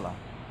upon salah.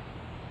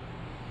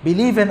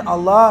 Believe in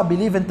Allah,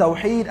 believe in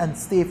Tawheed, and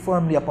stay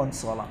firmly upon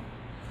salah.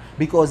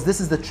 Because this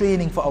is the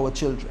training for our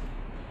children.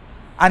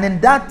 And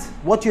in that,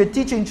 what you're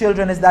teaching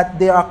children is that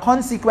there are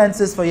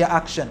consequences for your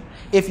action.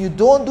 If you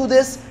don't do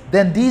this,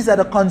 then these are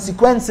the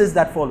consequences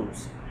that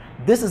follows.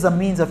 This is a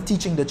means of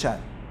teaching the child.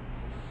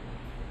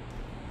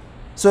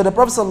 So the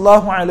Prophet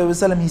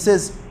ﷺ, he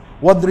says,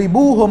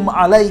 وَضْرِبُوهُمْ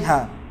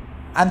عَلَيْهَا,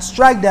 and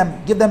strike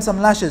them, give them some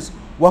lashes.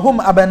 وَهُمْ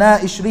أَبَنَاءِ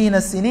إِشْرِينَ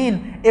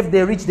السِّنِينَ, if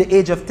they reach the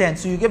age of 10.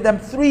 So you give them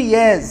 3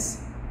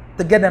 years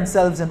to get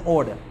themselves in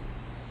order.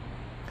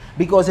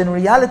 Because in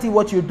reality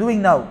what you're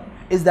doing now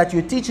is that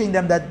you're teaching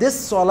them that this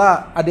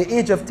salah at the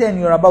age of 10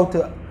 you're about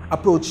to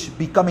approach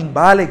becoming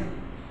baligh,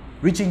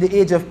 reaching the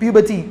age of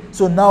puberty.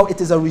 So now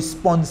it is a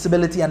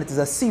responsibility, and it is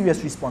a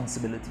serious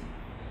responsibility.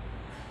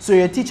 So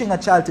you're teaching a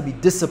child to be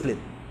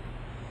disciplined.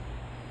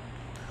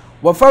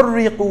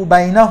 وَفَرِّقُوا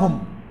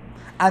بَيْنَهُمْ,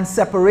 and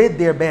separate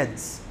their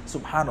beds.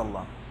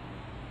 Subhanallah.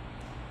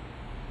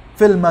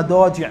 فِي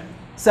الْمَضَاجِعِ,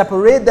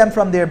 separate them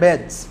from their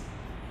beds.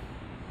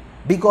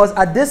 Because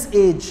at this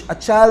age, a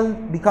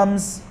child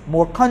becomes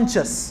more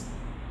conscious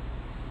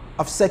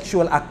of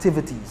sexual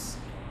activities,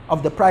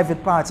 of the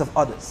private parts of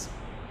others.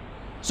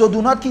 So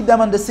do not keep them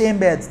on the same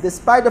beds.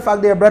 Despite the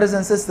fact they are brothers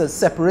and sisters,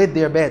 separate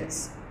their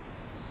beds,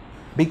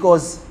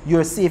 because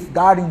you're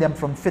safeguarding them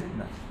from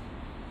fitna.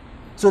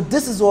 So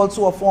this is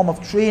also a form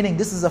of training.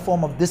 This is a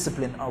form of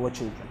discipline our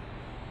children.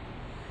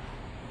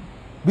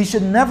 We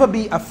should never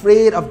be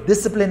afraid of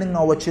disciplining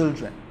our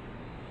children.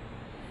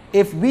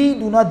 If we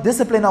do not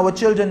discipline our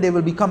children, they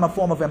will become a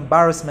form of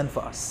embarrassment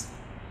for us.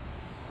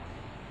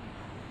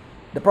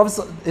 The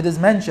Prophet, it is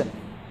mentioned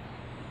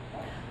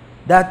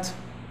that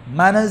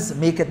manners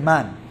make it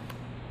man.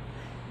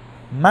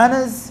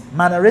 Manners,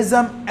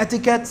 mannerism,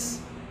 etiquettes,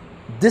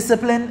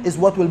 discipline is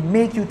what will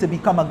make you to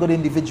become a good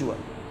individual.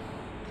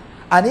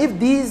 And if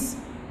these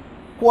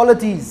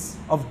qualities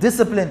of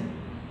discipline,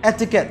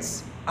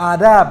 etiquettes,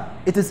 adab,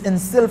 it is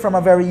instilled from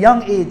a very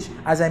young age,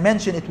 as I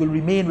mentioned, it will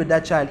remain with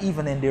that child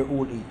even in their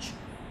old age.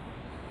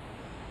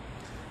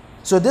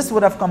 So this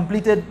would have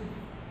completed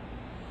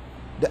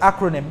the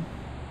acronym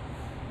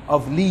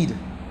of LEAD.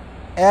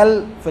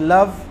 L for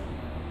love,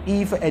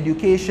 E for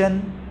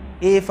education,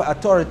 A for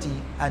authority,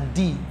 and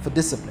D for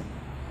discipline.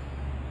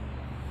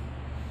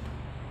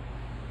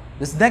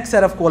 This next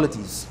set of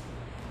qualities,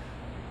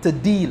 to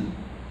deal.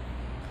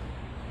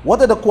 What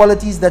are the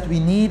qualities that we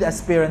need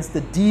as parents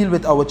to deal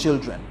with our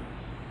children?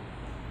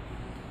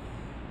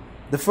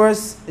 The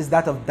first is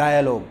that of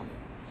dialogue.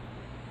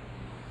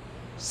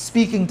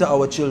 Speaking to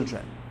our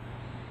children.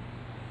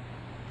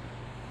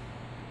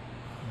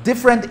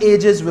 Different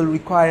ages will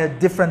require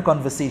different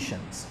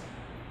conversations.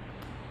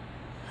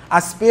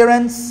 As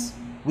parents,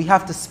 we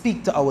have to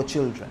speak to our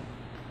children.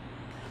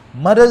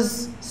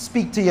 Mothers,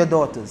 speak to your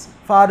daughters.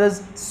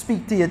 Fathers,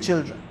 speak to your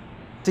children,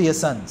 to your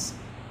sons.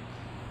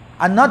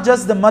 And not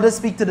just the mothers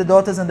speak to the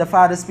daughters and the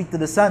fathers speak to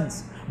the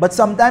sons, but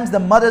sometimes the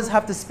mothers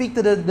have to speak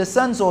to the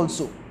sons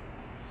also.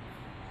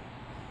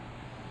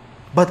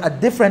 But at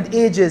different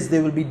ages,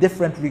 there will be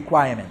different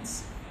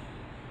requirements.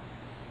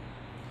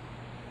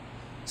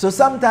 So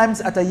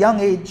sometimes at a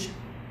young age,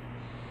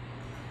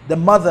 the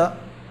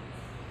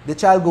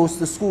child goes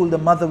to school, the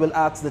mother will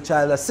ask the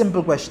child a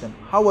simple question.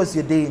 How was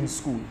your day in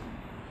school?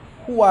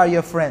 Who are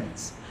your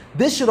friends?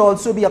 This should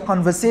also be a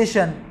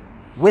conversation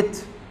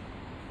with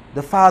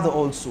the father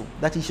also,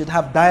 that he should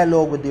have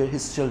dialogue with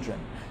his children.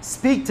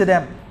 Speak to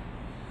them.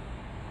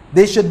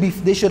 They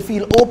should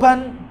feel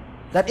open,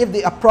 that if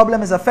a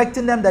problem is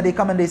affecting them, that they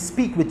come and they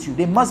speak with you.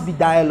 There must be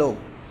dialogue.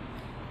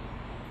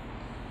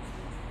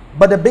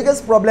 But the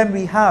biggest problem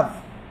we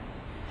have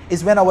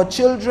is when our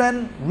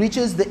children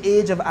reaches the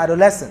age of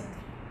adolescence,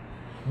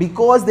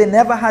 because they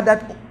never had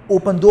that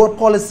open door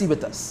policy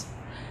with us.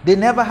 They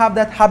never have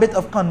that habit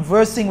of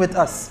conversing with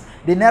us.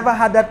 They never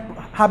had that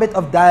habit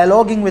of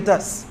dialoguing with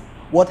us.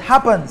 What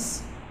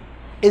happens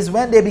is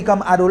when they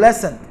become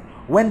adolescent,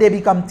 when they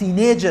become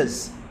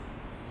teenagers,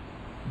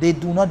 they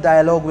do not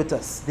dialogue with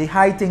us. They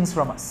hide things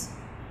from us.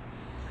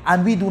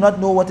 And we do not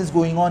know what is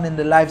going on in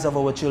the lives of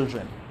our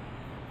children.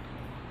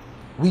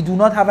 We do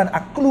not have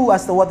a clue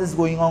as to what is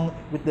going on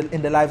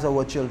in the lives of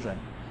our children.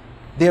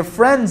 Their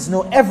friends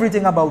know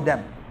everything about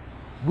them.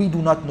 We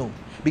do not know,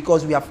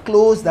 because we have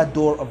closed that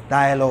door of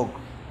dialogue.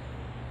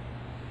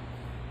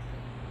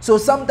 So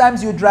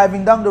sometimes you're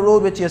driving down the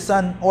road with your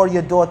son or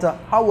your daughter.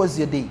 How was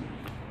your day?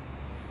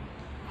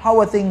 How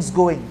are things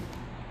going?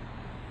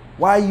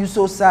 Why are you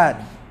so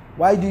sad?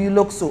 Why do you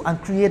look so? And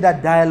create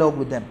that dialogue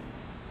with them.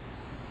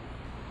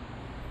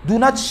 Do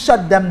not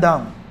shut them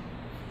down.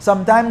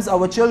 Sometimes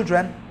our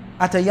children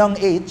at a young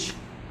age,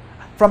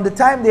 from the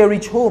time they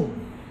reach home,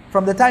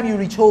 from the time you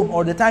reach home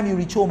or the time you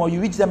reach home or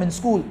you reach them in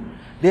school,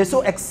 they're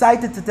so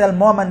excited to tell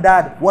mom and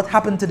dad what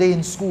happened today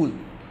in school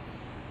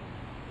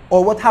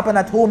or what happened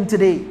at home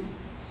today.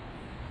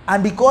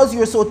 And because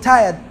you're so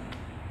tired,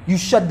 you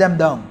shut them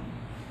down.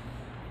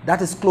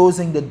 That is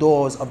closing the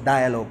doors of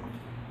dialogue.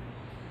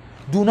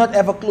 Do not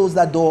ever close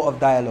that door of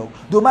dialogue.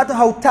 No matter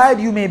how tired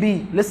you may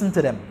be, listen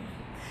to them.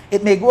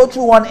 It may go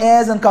through one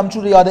ears and come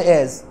through the other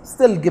ears.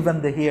 Still give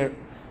them the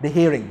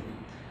hearing.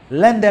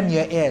 Lend them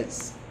your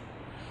ears.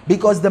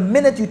 Because the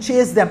minute you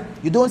chase them,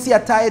 you don't see a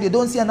tired, you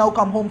don't see a now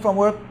come home from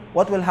work,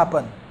 what will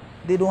happen?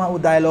 They don't have a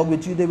dialogue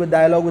with you, they will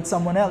dialogue with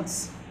someone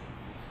else.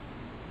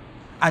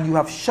 And you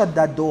have shut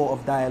that door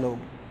of dialogue.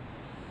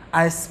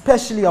 And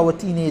especially our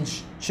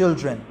teenage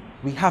children,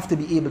 we have to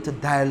be able to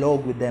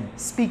dialogue with them,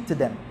 speak to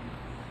them.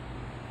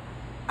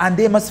 And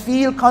they must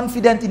feel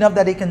confident enough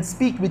that they can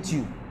speak with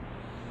you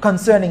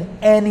concerning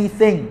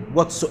anything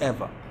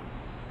whatsoever.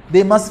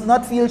 They must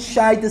not feel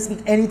shy to speak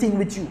anything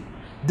with you.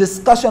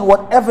 Discussion,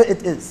 whatever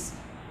it is.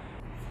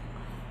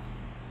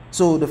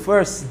 So the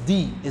first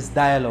D is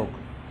dialogue.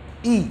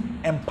 E,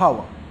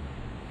 empower.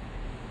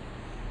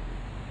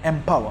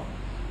 Empower.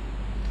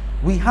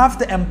 We have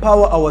to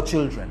empower our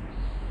children.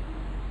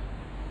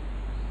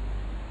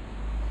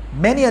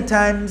 Many a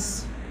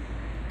times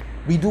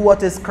we do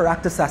what is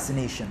character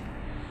assassination.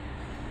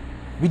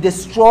 We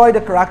destroy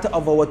the character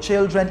of our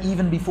children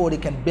even before they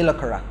can build a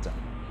character.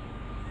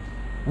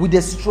 We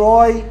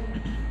destroy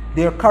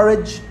their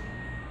courage.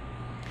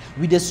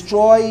 We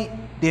destroy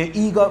their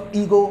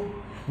ego.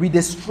 We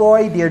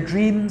destroy their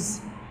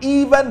dreams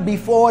even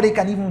before they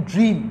can even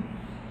dream.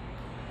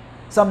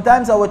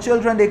 Sometimes our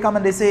children, they come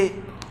and they say,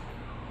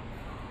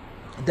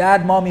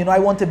 Dad, Mom, I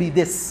want to be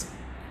this.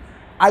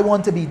 I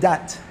want to be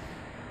that.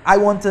 I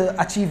want to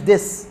achieve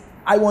this.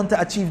 I want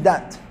to achieve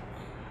that.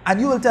 And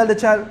you will tell the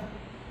child,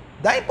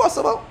 that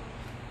impossible.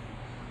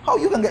 How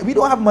you can get, we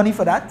don't have money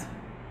for that.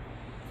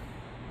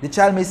 The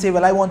child may say,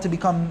 well, I want to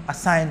become a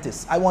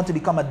scientist. I want to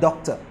become a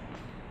doctor.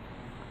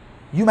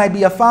 You might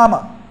be a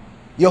farmer.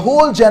 Your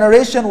whole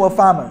generation were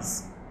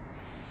farmers.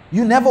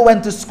 You never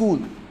went to school.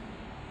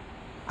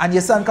 And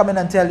your son come in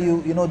and tell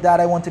you, Dad,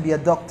 I want to be a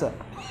doctor.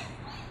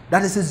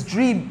 That is his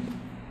dream.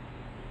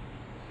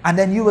 And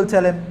then you will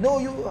tell him, no,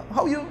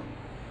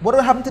 what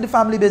will happen to the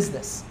family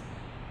business?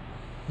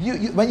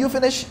 When you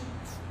finish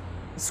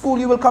school,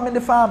 you will come in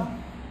the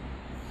farm.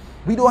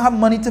 We don't have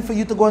money for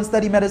you to go and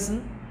study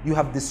medicine. You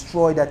have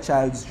destroyed that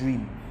child's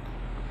dream.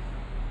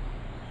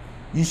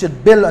 You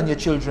should build on your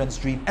children's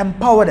dream.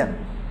 Empower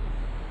them.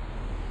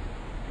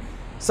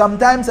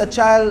 Sometimes a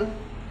child,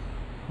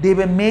 they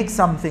will make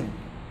something.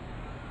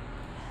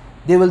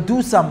 They will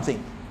do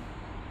something.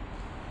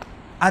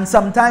 And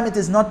sometimes it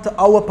is not to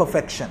our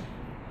perfection.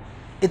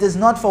 It is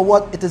not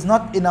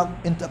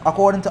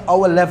according to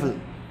our level.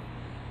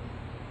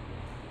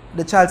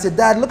 The child said,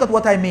 Dad, look at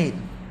what I made.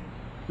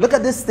 Look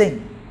at this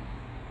thing.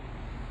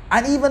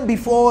 And even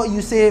before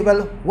you say,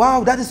 well,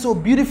 wow, that is so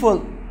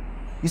beautiful.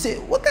 You say,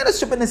 what kind of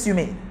stupidness you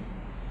made?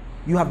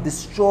 You have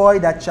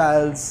destroyed that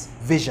child's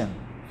vision.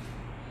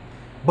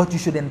 But you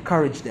should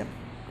encourage them.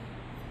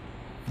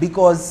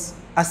 Because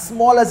as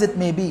small as it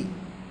may be,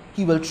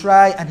 he will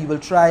try and he will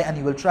try and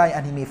he will try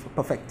and he may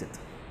perfect it.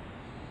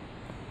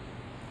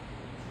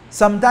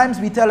 Sometimes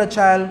we tell a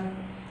child,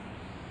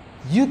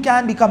 you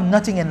can become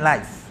nothing in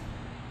life.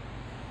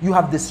 You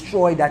have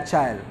destroyed that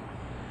child.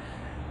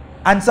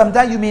 And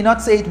sometimes you may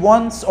not say it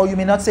once or you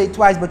may not say it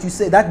twice, but you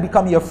say that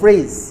become your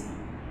phrase.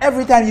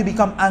 Every time you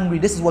become angry,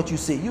 this is what you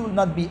say. You will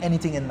not be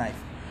anything in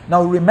life.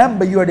 Now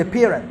remember, you are the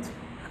parent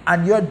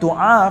and your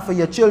dua for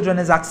your children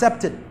is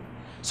accepted.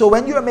 So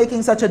when you are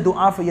making such a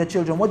dua for your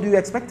children, what do you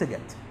expect to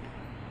get?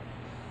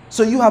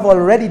 So you have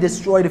already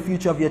destroyed the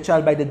future of your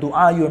child by the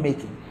dua you are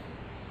making.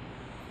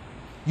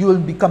 You will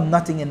become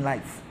nothing in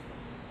life.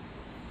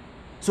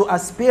 So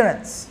as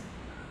parents,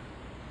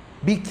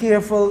 be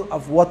careful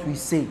of what we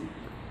say.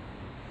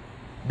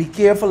 Be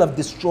careful of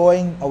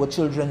destroying our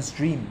children's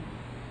dream.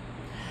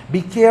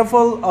 Be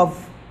careful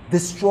of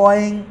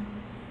destroying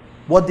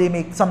what they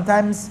make.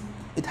 Sometimes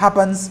it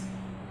happens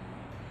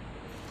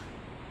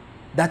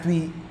that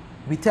we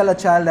tell a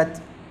child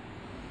that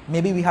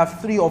maybe we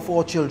have 3 or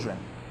 4 children.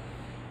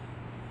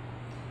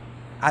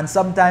 And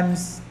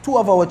sometimes 2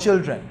 of our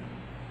children,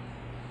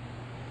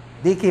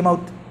 they came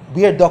out,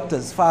 we are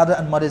doctors, father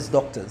and mother is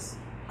doctors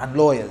and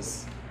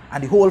lawyers.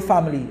 And the whole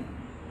family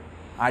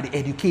are the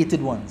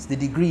educated ones, the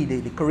degree,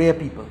 the career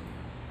people.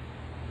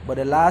 But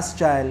the last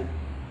child,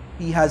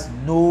 he has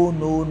no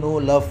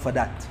love for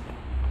that.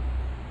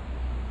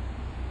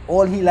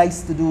 All he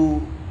likes to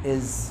do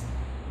is,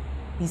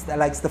 he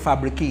likes to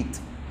fabricate.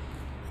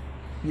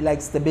 He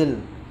likes to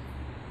build.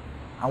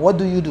 And what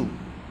do? You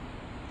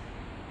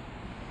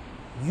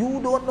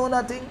don't know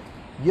nothing.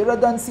 You're a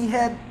duncy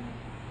head.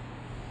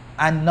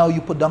 And now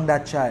you put down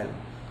that child.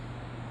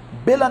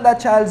 Build on that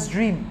child's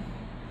dream.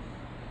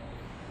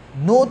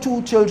 No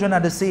 2 children are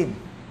the same.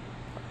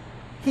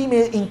 He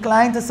may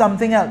incline to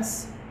something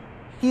else.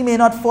 He may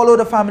not follow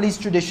the family's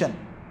tradition.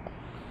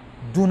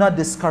 Do not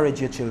discourage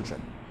your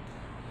children.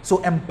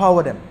 So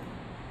empower them.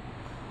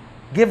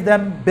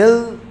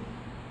 Build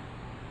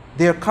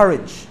their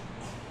courage.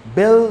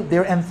 Build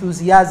their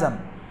enthusiasm.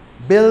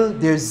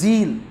 Build their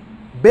zeal.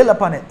 Build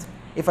upon it.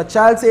 If a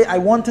child say, I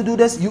want to do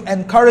this, you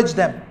encourage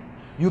them.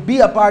 You be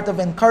a part of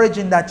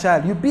encouraging that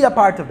child. You be a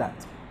part of that.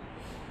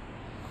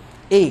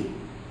 A,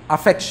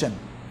 affection.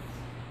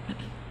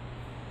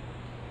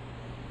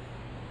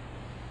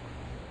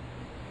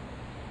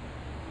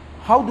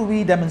 How do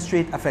we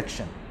demonstrate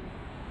affection?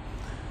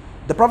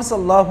 The Prophet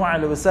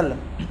ﷺ,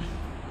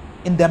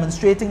 in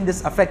demonstrating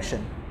this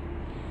affection,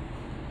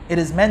 it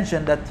is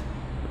mentioned that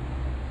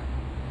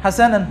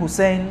Hassan and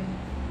Hussein,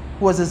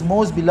 who was his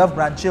most beloved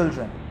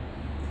grandchildren,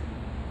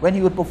 when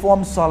he would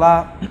perform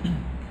salah,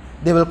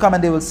 they will come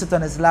and they will sit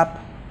on his lap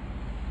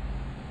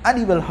and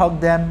he will hug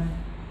them.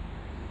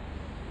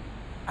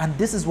 And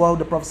this is how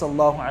the Prophet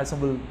ﷺ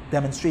will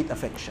demonstrate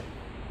affection.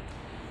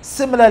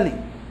 Similarly,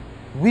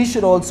 we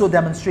should also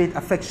demonstrate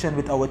affection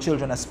with our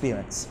children as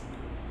parents.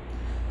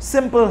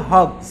 Simple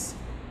hugs.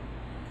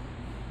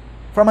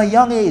 From a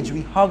young age,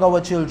 we hug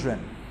our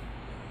children.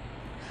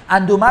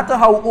 And no matter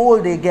how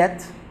old they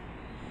get,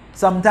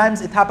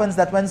 sometimes it happens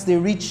that once they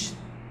reach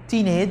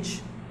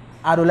teenage,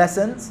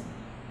 adolescence,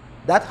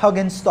 that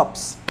hugging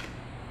stops.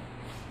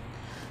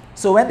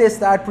 So when they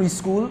start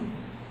preschool,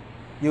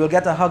 you will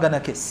get a hug and a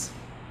kiss.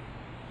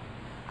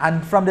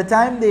 And from the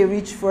time they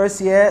reach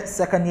first year,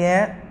 second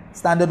year,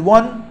 standard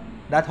 1,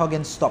 that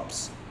hugging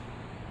stops.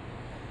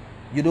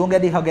 You don't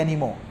get the hug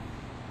anymore.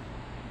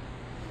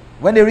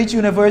 When they reach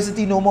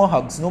university, no more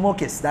hugs, no more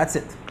kiss, that's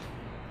it.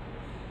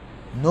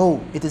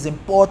 No, it is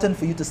important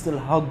for you to still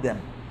hug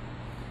them.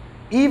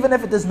 Even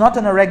if it is not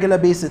on a regular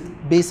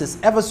basis,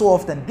 ever so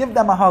often, give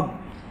them a hug.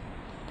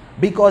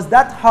 Because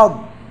that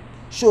hug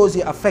shows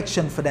your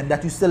affection for them,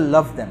 that you still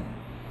love them.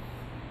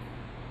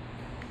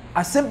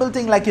 A simple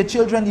thing like your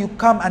children, you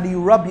come and you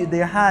rub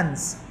their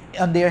hands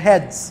on their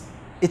heads.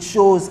 It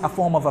shows a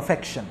form of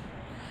affection.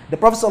 The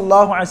Prophet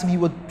ﷺ, he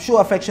would show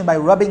affection by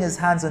rubbing his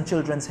hands on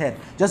children's head,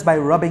 just by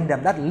rubbing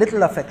them, that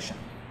little affection.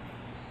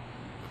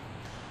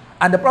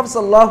 And the Prophet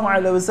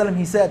ﷺ,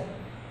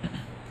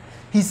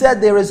 he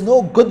said there is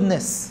no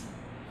goodness,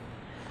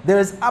 there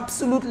is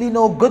absolutely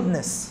no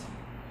goodness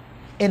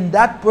in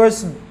that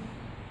person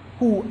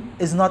who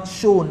is not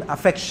shown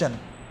affection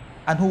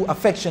and who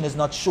affection is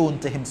not shown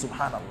to him,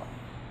 subhanallah.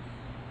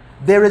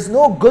 There is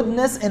no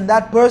goodness in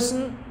that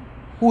person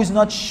who is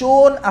not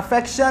shown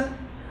affection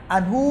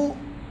and who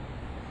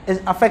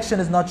affection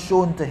is not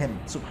shown to him,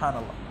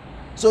 subhanallah.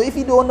 So if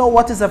you don't know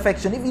what is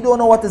affection, if you don't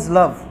know what is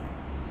love,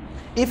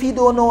 if you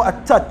don't know a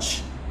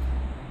touch,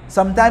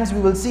 sometimes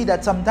we will see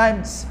that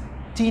sometimes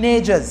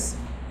teenagers,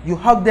 you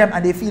hug them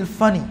and they feel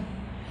funny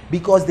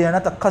because they are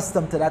not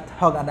accustomed to that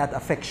hug and that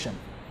affection.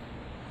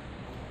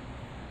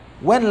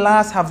 When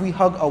last have we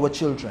hugged our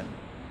children?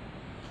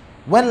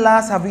 When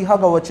last have we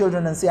hugged our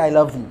children and say, I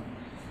love you?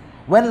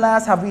 When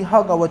last have we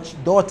hugged our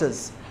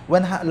daughters?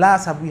 When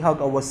last have we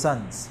hugged our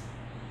sons?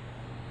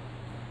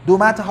 No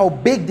matter how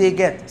big they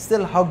get,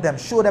 still hug them,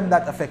 show them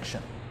that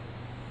affection.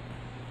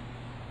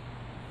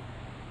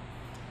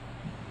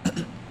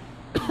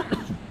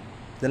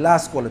 The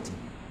last quality.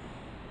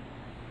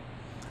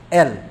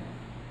 L.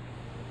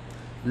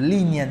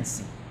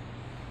 Leniency.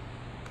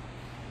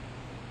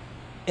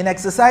 In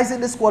exercising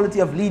this quality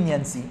of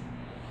leniency,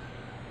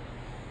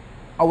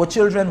 our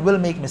children will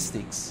make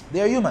mistakes.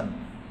 They are human.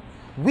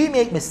 We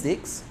make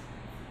mistakes.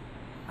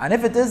 And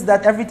if it is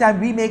that every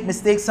time we make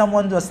mistakes,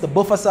 someone was to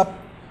buff us up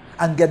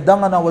and get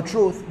down on our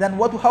throat, then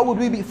how would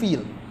we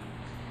feel?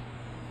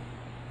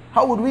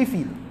 How would we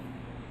feel?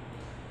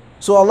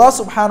 So Allah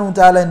subhanahu wa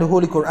ta'ala in the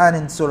Holy Quran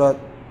in Surah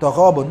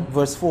Tobago,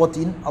 verse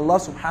 14, Allah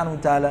subhanahu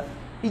wa ta'ala,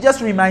 He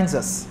just reminds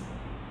us.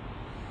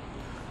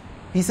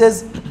 He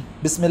says,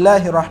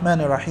 Bismillahir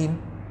Rahmanir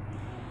Rahim,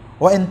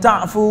 wa in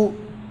ta'fu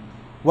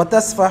wa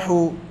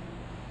tasfahu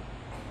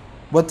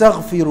wa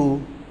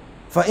taghfiru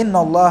fa inna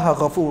Allah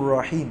ghafurur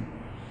rahim.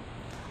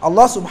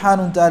 Allah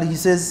subhanahu wa ta'ala, He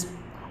says,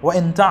 wa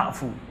in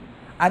ta'fu,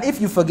 and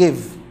if you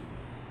forgive,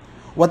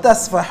 wa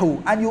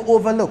tasfahu, and you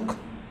overlook,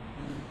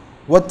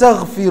 wa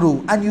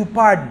taghfiru, and you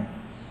pardon,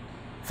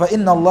 fa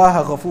inna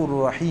Allah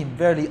ghafurur rahim,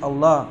 verily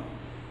Allah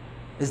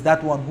is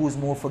that one who is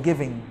more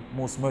forgiving,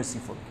 most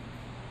merciful.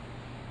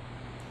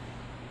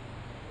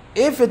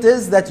 If it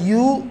is that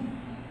you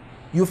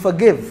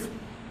forgive,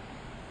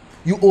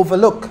 you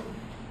overlook,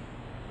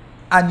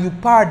 and you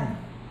pardon,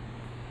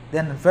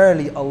 then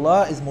verily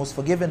Allah is most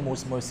forgiving,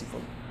 most merciful.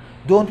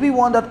 Don't we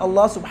want that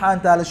Allah subhanahu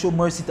wa ta'ala show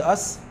mercy to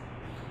us?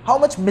 How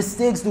much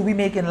mistakes do we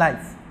make in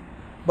life?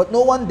 But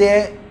no one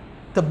dare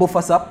to buff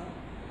us up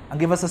and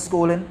give us a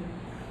scolding.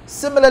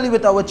 Similarly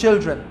with our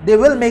children, they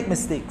will make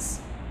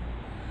mistakes.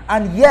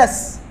 And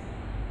yes,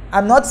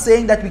 I'm not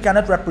saying that we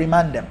cannot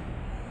reprimand them.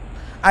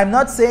 I'm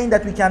not saying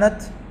that we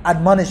cannot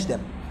admonish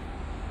them.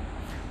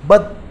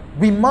 But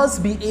we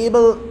must be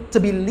able to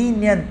be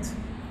lenient.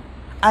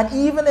 And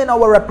even in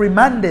our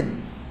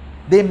reprimanding,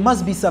 there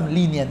must be some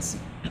leniency.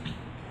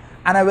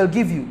 And I will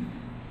give you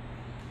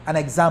an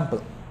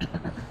example.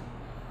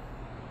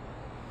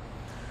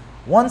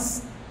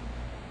 Once,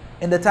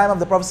 in the time of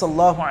the Prophet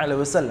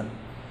ﷺ,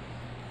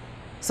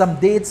 some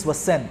dates were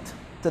sent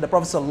to the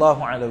Prophet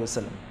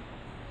ﷺ.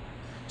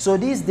 So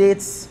these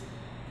dates,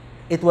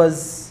 it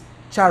was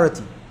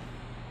charity.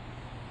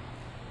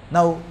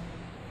 Now,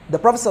 the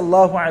Prophet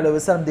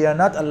ﷺ, they are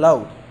not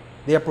allowed,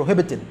 they are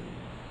prohibited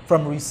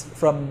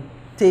from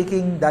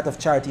taking that of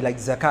charity like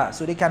zakah.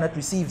 So they cannot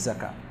receive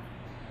zakah.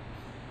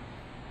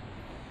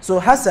 So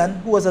Hassan,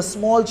 who was a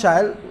small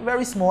child,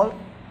 very small,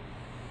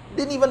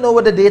 didn't even know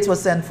what the dates were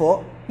sent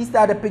for. He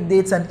started to pick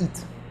dates and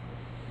eat.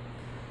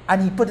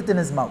 And he put it in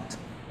his mouth.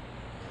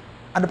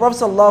 And the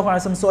Prophet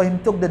ﷺ saw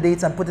him, took the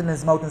dates and put it in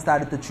his mouth and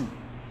started to chew.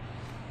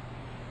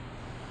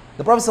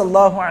 The Prophet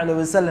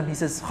ﷺ, he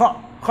says,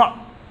 ha,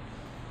 ha.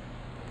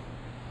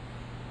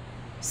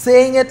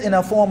 Saying it in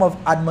a form of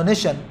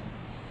admonition,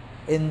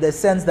 in the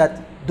sense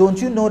that,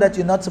 don't you know that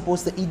you're not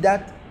supposed to eat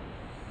that?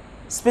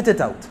 Spit it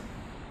out.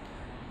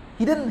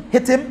 He didn't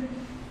hit him.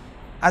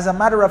 As a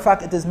matter of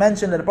fact, it is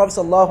mentioned that the Prophet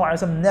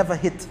ﷺ never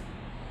hit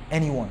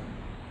anyone.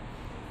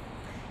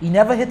 He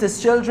never hit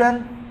his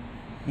children,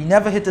 he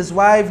never hit his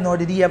wife, nor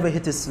did he ever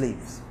hit his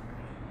slaves.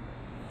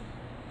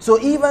 So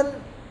even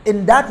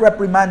in that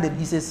reprimanding,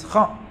 he says,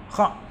 ha,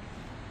 ha,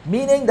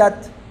 meaning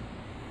that,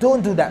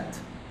 don't do that.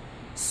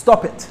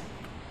 Stop it.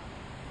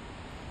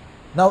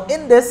 Now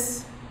in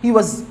this, he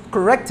was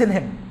correcting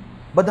him.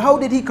 But how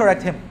did he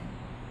correct him?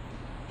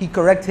 He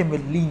corrected him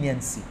with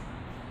leniency.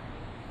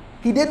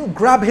 He didn't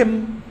grab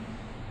him,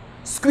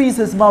 squeeze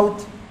his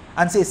mouth,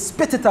 and say,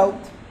 spit it out.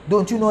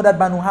 Don't you know that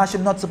Banu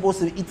Hashim not supposed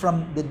to eat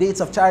from the dates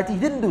of charity? He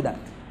didn't do that.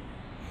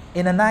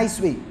 In a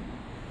nice way.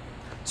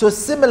 So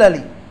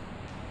similarly,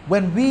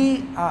 when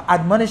we are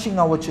admonishing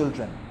our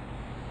children,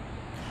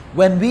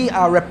 when we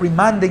are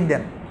reprimanding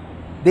them,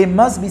 there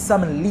must be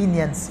some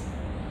leniency.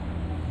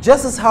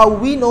 Just as how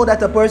we know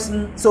that a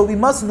person, so we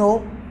must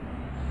know,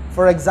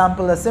 for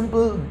example, a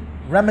simple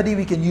remedy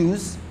we can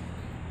use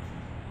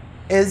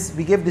is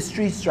we give these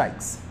 3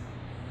 strikes.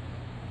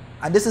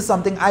 And this is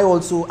something I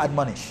also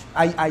admonish.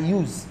 I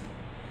use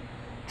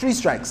 3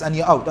 strikes and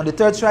you're out. On the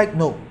 3rd strike,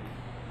 no.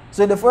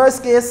 So in the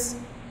first case,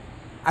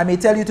 I may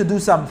tell you to do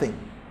something.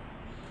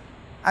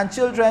 And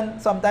children,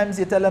 sometimes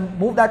you tell them,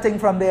 move that thing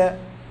from there.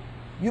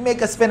 You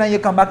make a spin and you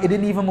come back, it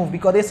didn't even move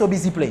because they're so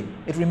busy playing.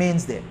 It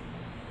remains there.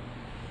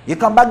 You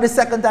come back the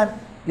 2nd time,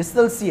 you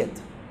still see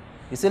it.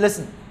 You say,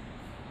 listen,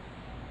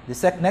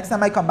 next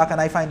time I come back and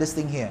I find this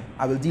thing here,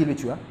 I will deal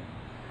with you. Huh?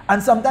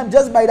 And sometimes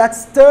just by that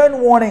stern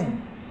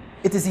warning,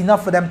 it is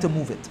enough for them to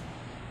move it.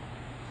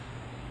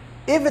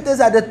 If it is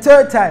at the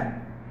 3rd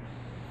time,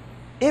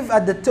 if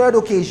at the 3rd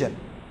occasion,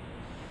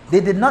 they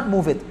did not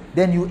move it,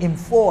 then you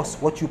enforce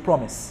what you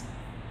promise,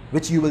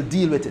 which you will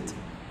deal with it.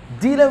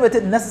 Dealing with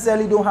it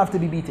necessarily don't have to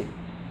be beating.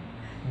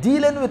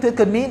 Dealing with it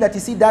could mean that you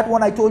see that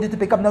one I told you to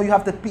pick up, now you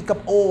have to pick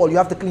up all, you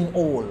have to clean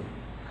all.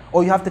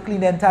 Or you have to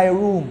clean the entire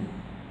room.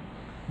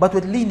 But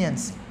with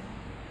leniency.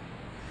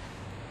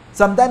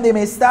 Sometimes they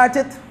may start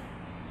it,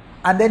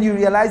 and then you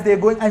realize they're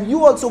going, and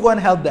you also go and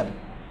help them.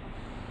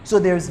 So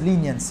there's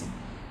leniency.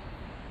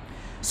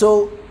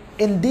 So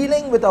in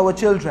dealing with our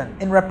children,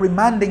 in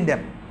reprimanding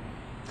them,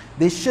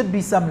 there should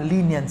be some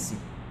leniency.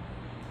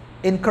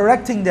 In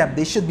correcting them,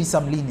 there should be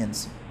some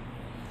leniency.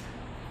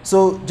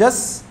 So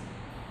just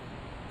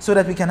so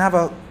that we can have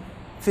a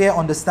fair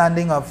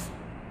understanding of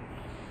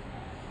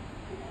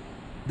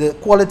the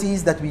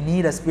qualities that we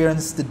need as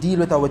parents to deal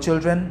with our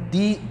children.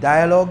 D,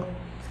 dialogue.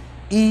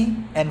 E,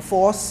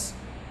 empower.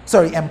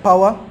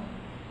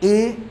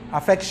 A,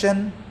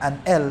 affection. And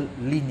L,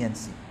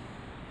 leniency.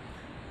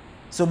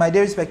 So my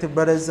dear respective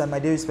brothers and my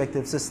dear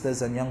respective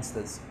sisters and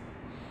youngsters,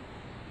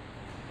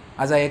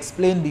 as I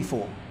explained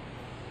before,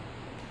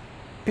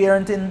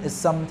 parenting is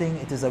something,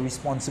 it is a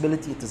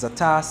responsibility, it is a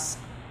task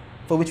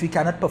for which we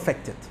cannot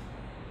perfect it.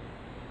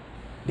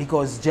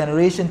 Because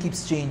generation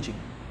keeps changing.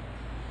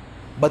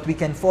 But we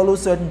can follow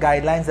certain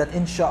guidelines that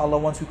inshallah,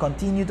 once we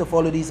continue to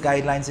follow these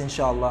guidelines,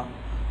 inshallah,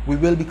 we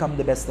will become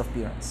the best of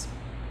parents.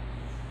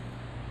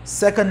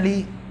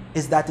 Secondly,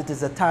 is that it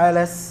is a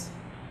tireless,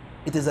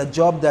 it is a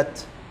job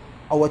that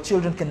our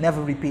children can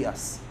never repay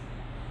us.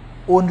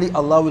 Only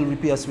Allah will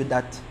repay us with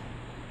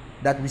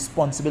that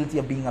responsibility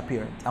of being a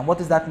parent. And what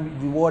is that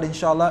reward,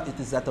 inshallah? It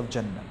is that of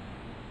Jannah.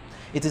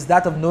 It is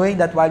that of knowing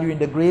that while you're in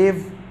the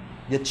grave,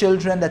 your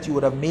children that you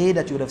would have made,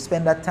 that you would have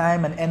spent that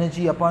time and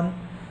energy upon,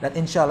 that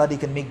inshallah they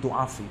can make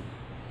dua for you.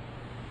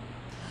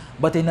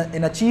 But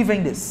in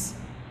achieving this,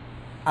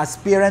 as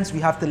parents, we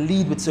have to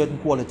lead with certain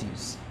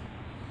qualities.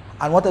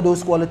 And what are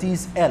those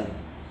qualities? L,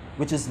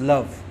 which is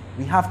love.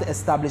 We have to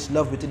establish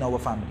love within our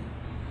family.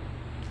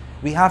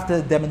 We have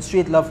to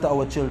demonstrate love to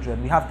our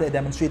children. We have to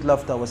demonstrate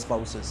love to our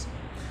spouses.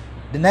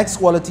 The next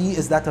quality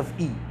is that of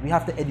E. We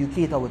have to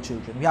educate our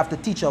children. We have to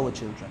teach our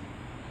children.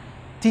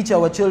 Teach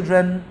our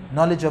children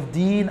knowledge of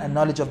deen and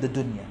knowledge of the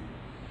dunya.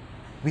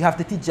 We have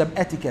to teach them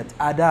etiquette,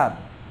 adab.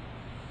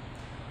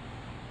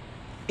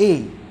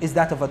 A is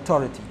that of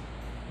authority.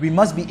 We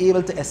must be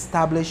able to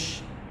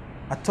establish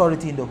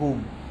authority in the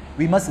home.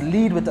 We must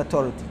lead with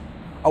authority.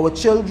 Our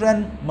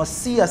children must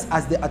see us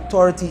as the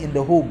authority in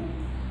the home.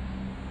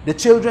 The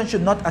children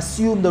should not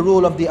assume the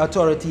role of the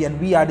authority and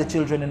we are the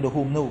children in the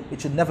home. No,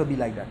 it should never be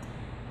like that.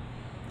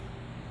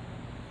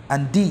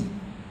 And D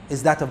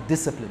is that of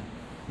discipline.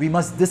 We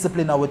must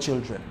discipline our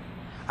children.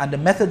 And the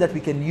method that we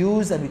can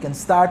use and we can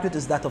start with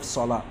is that of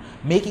salah.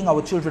 Making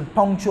our children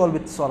punctual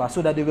with salah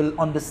so that they will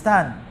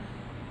understand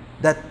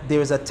that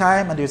there is a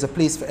time and there is a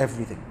place for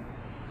everything.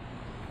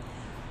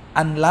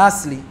 And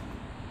lastly,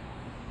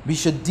 we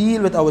should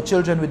deal with our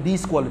children with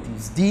these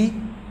qualities. D,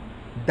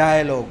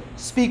 dialogue.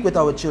 Speak with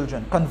our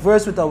children.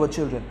 Converse with our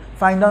children.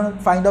 Find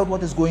out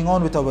what is going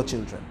on with our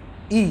children.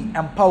 E,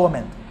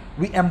 empowerment.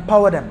 We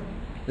empower them.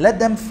 Let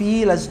them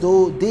feel as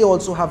though they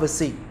also have a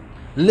say.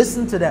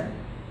 Listen to them.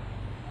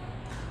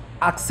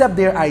 Accept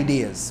their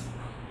ideas.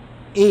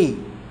 A,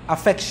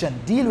 affection.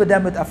 Deal with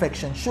them with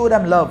affection. Show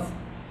them love.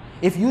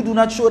 If you do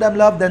not show them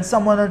love, then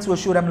someone else will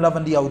show them love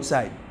on the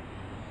outside.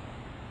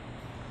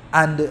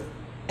 And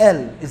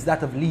L is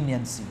that of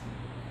leniency.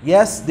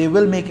 Yes, they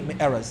will make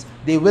errors.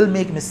 They will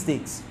make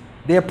mistakes.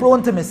 They are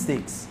prone to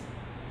mistakes.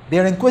 They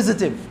are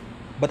inquisitive.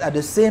 But at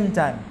the same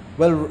time,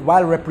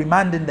 while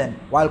reprimanding them,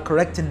 while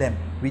correcting them,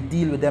 we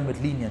deal with them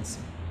with leniency.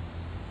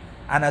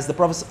 And as the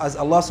Prophet, as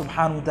Allah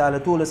subhanahu wa ta'ala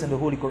told us in the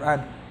Holy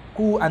Quran,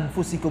 Ku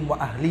anfusikum wa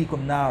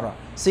ahlikum nara.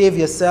 Save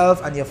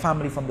yourself and your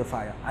family from the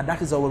fire. And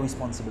that is our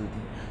responsibility.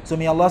 So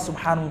may Allah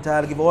subhanahu wa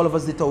ta'ala give all of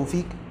us the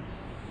tawfiq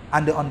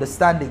and the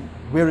understanding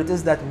where it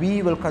is that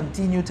we will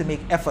continue to make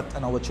effort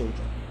on our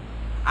children.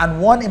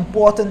 And one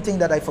important thing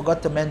that I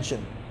forgot to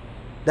mention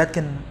that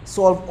can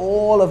solve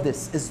all of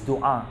this is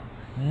dua.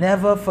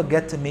 Never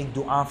forget to make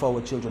dua for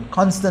our children.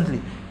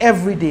 Constantly,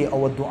 every day,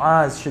 our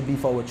duas should be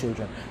for our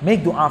children.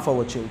 Make dua for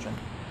our children.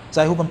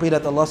 So I hope and pray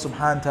that Allah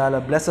subhanahu wa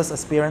ta'ala bless us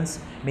as parents.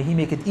 May He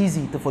make it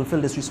easy to fulfill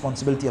this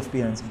responsibility of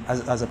parents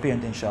as a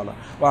parent, inshallah.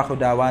 Wa akhu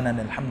da'wana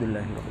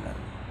alhamdulillahi rabbil alamin.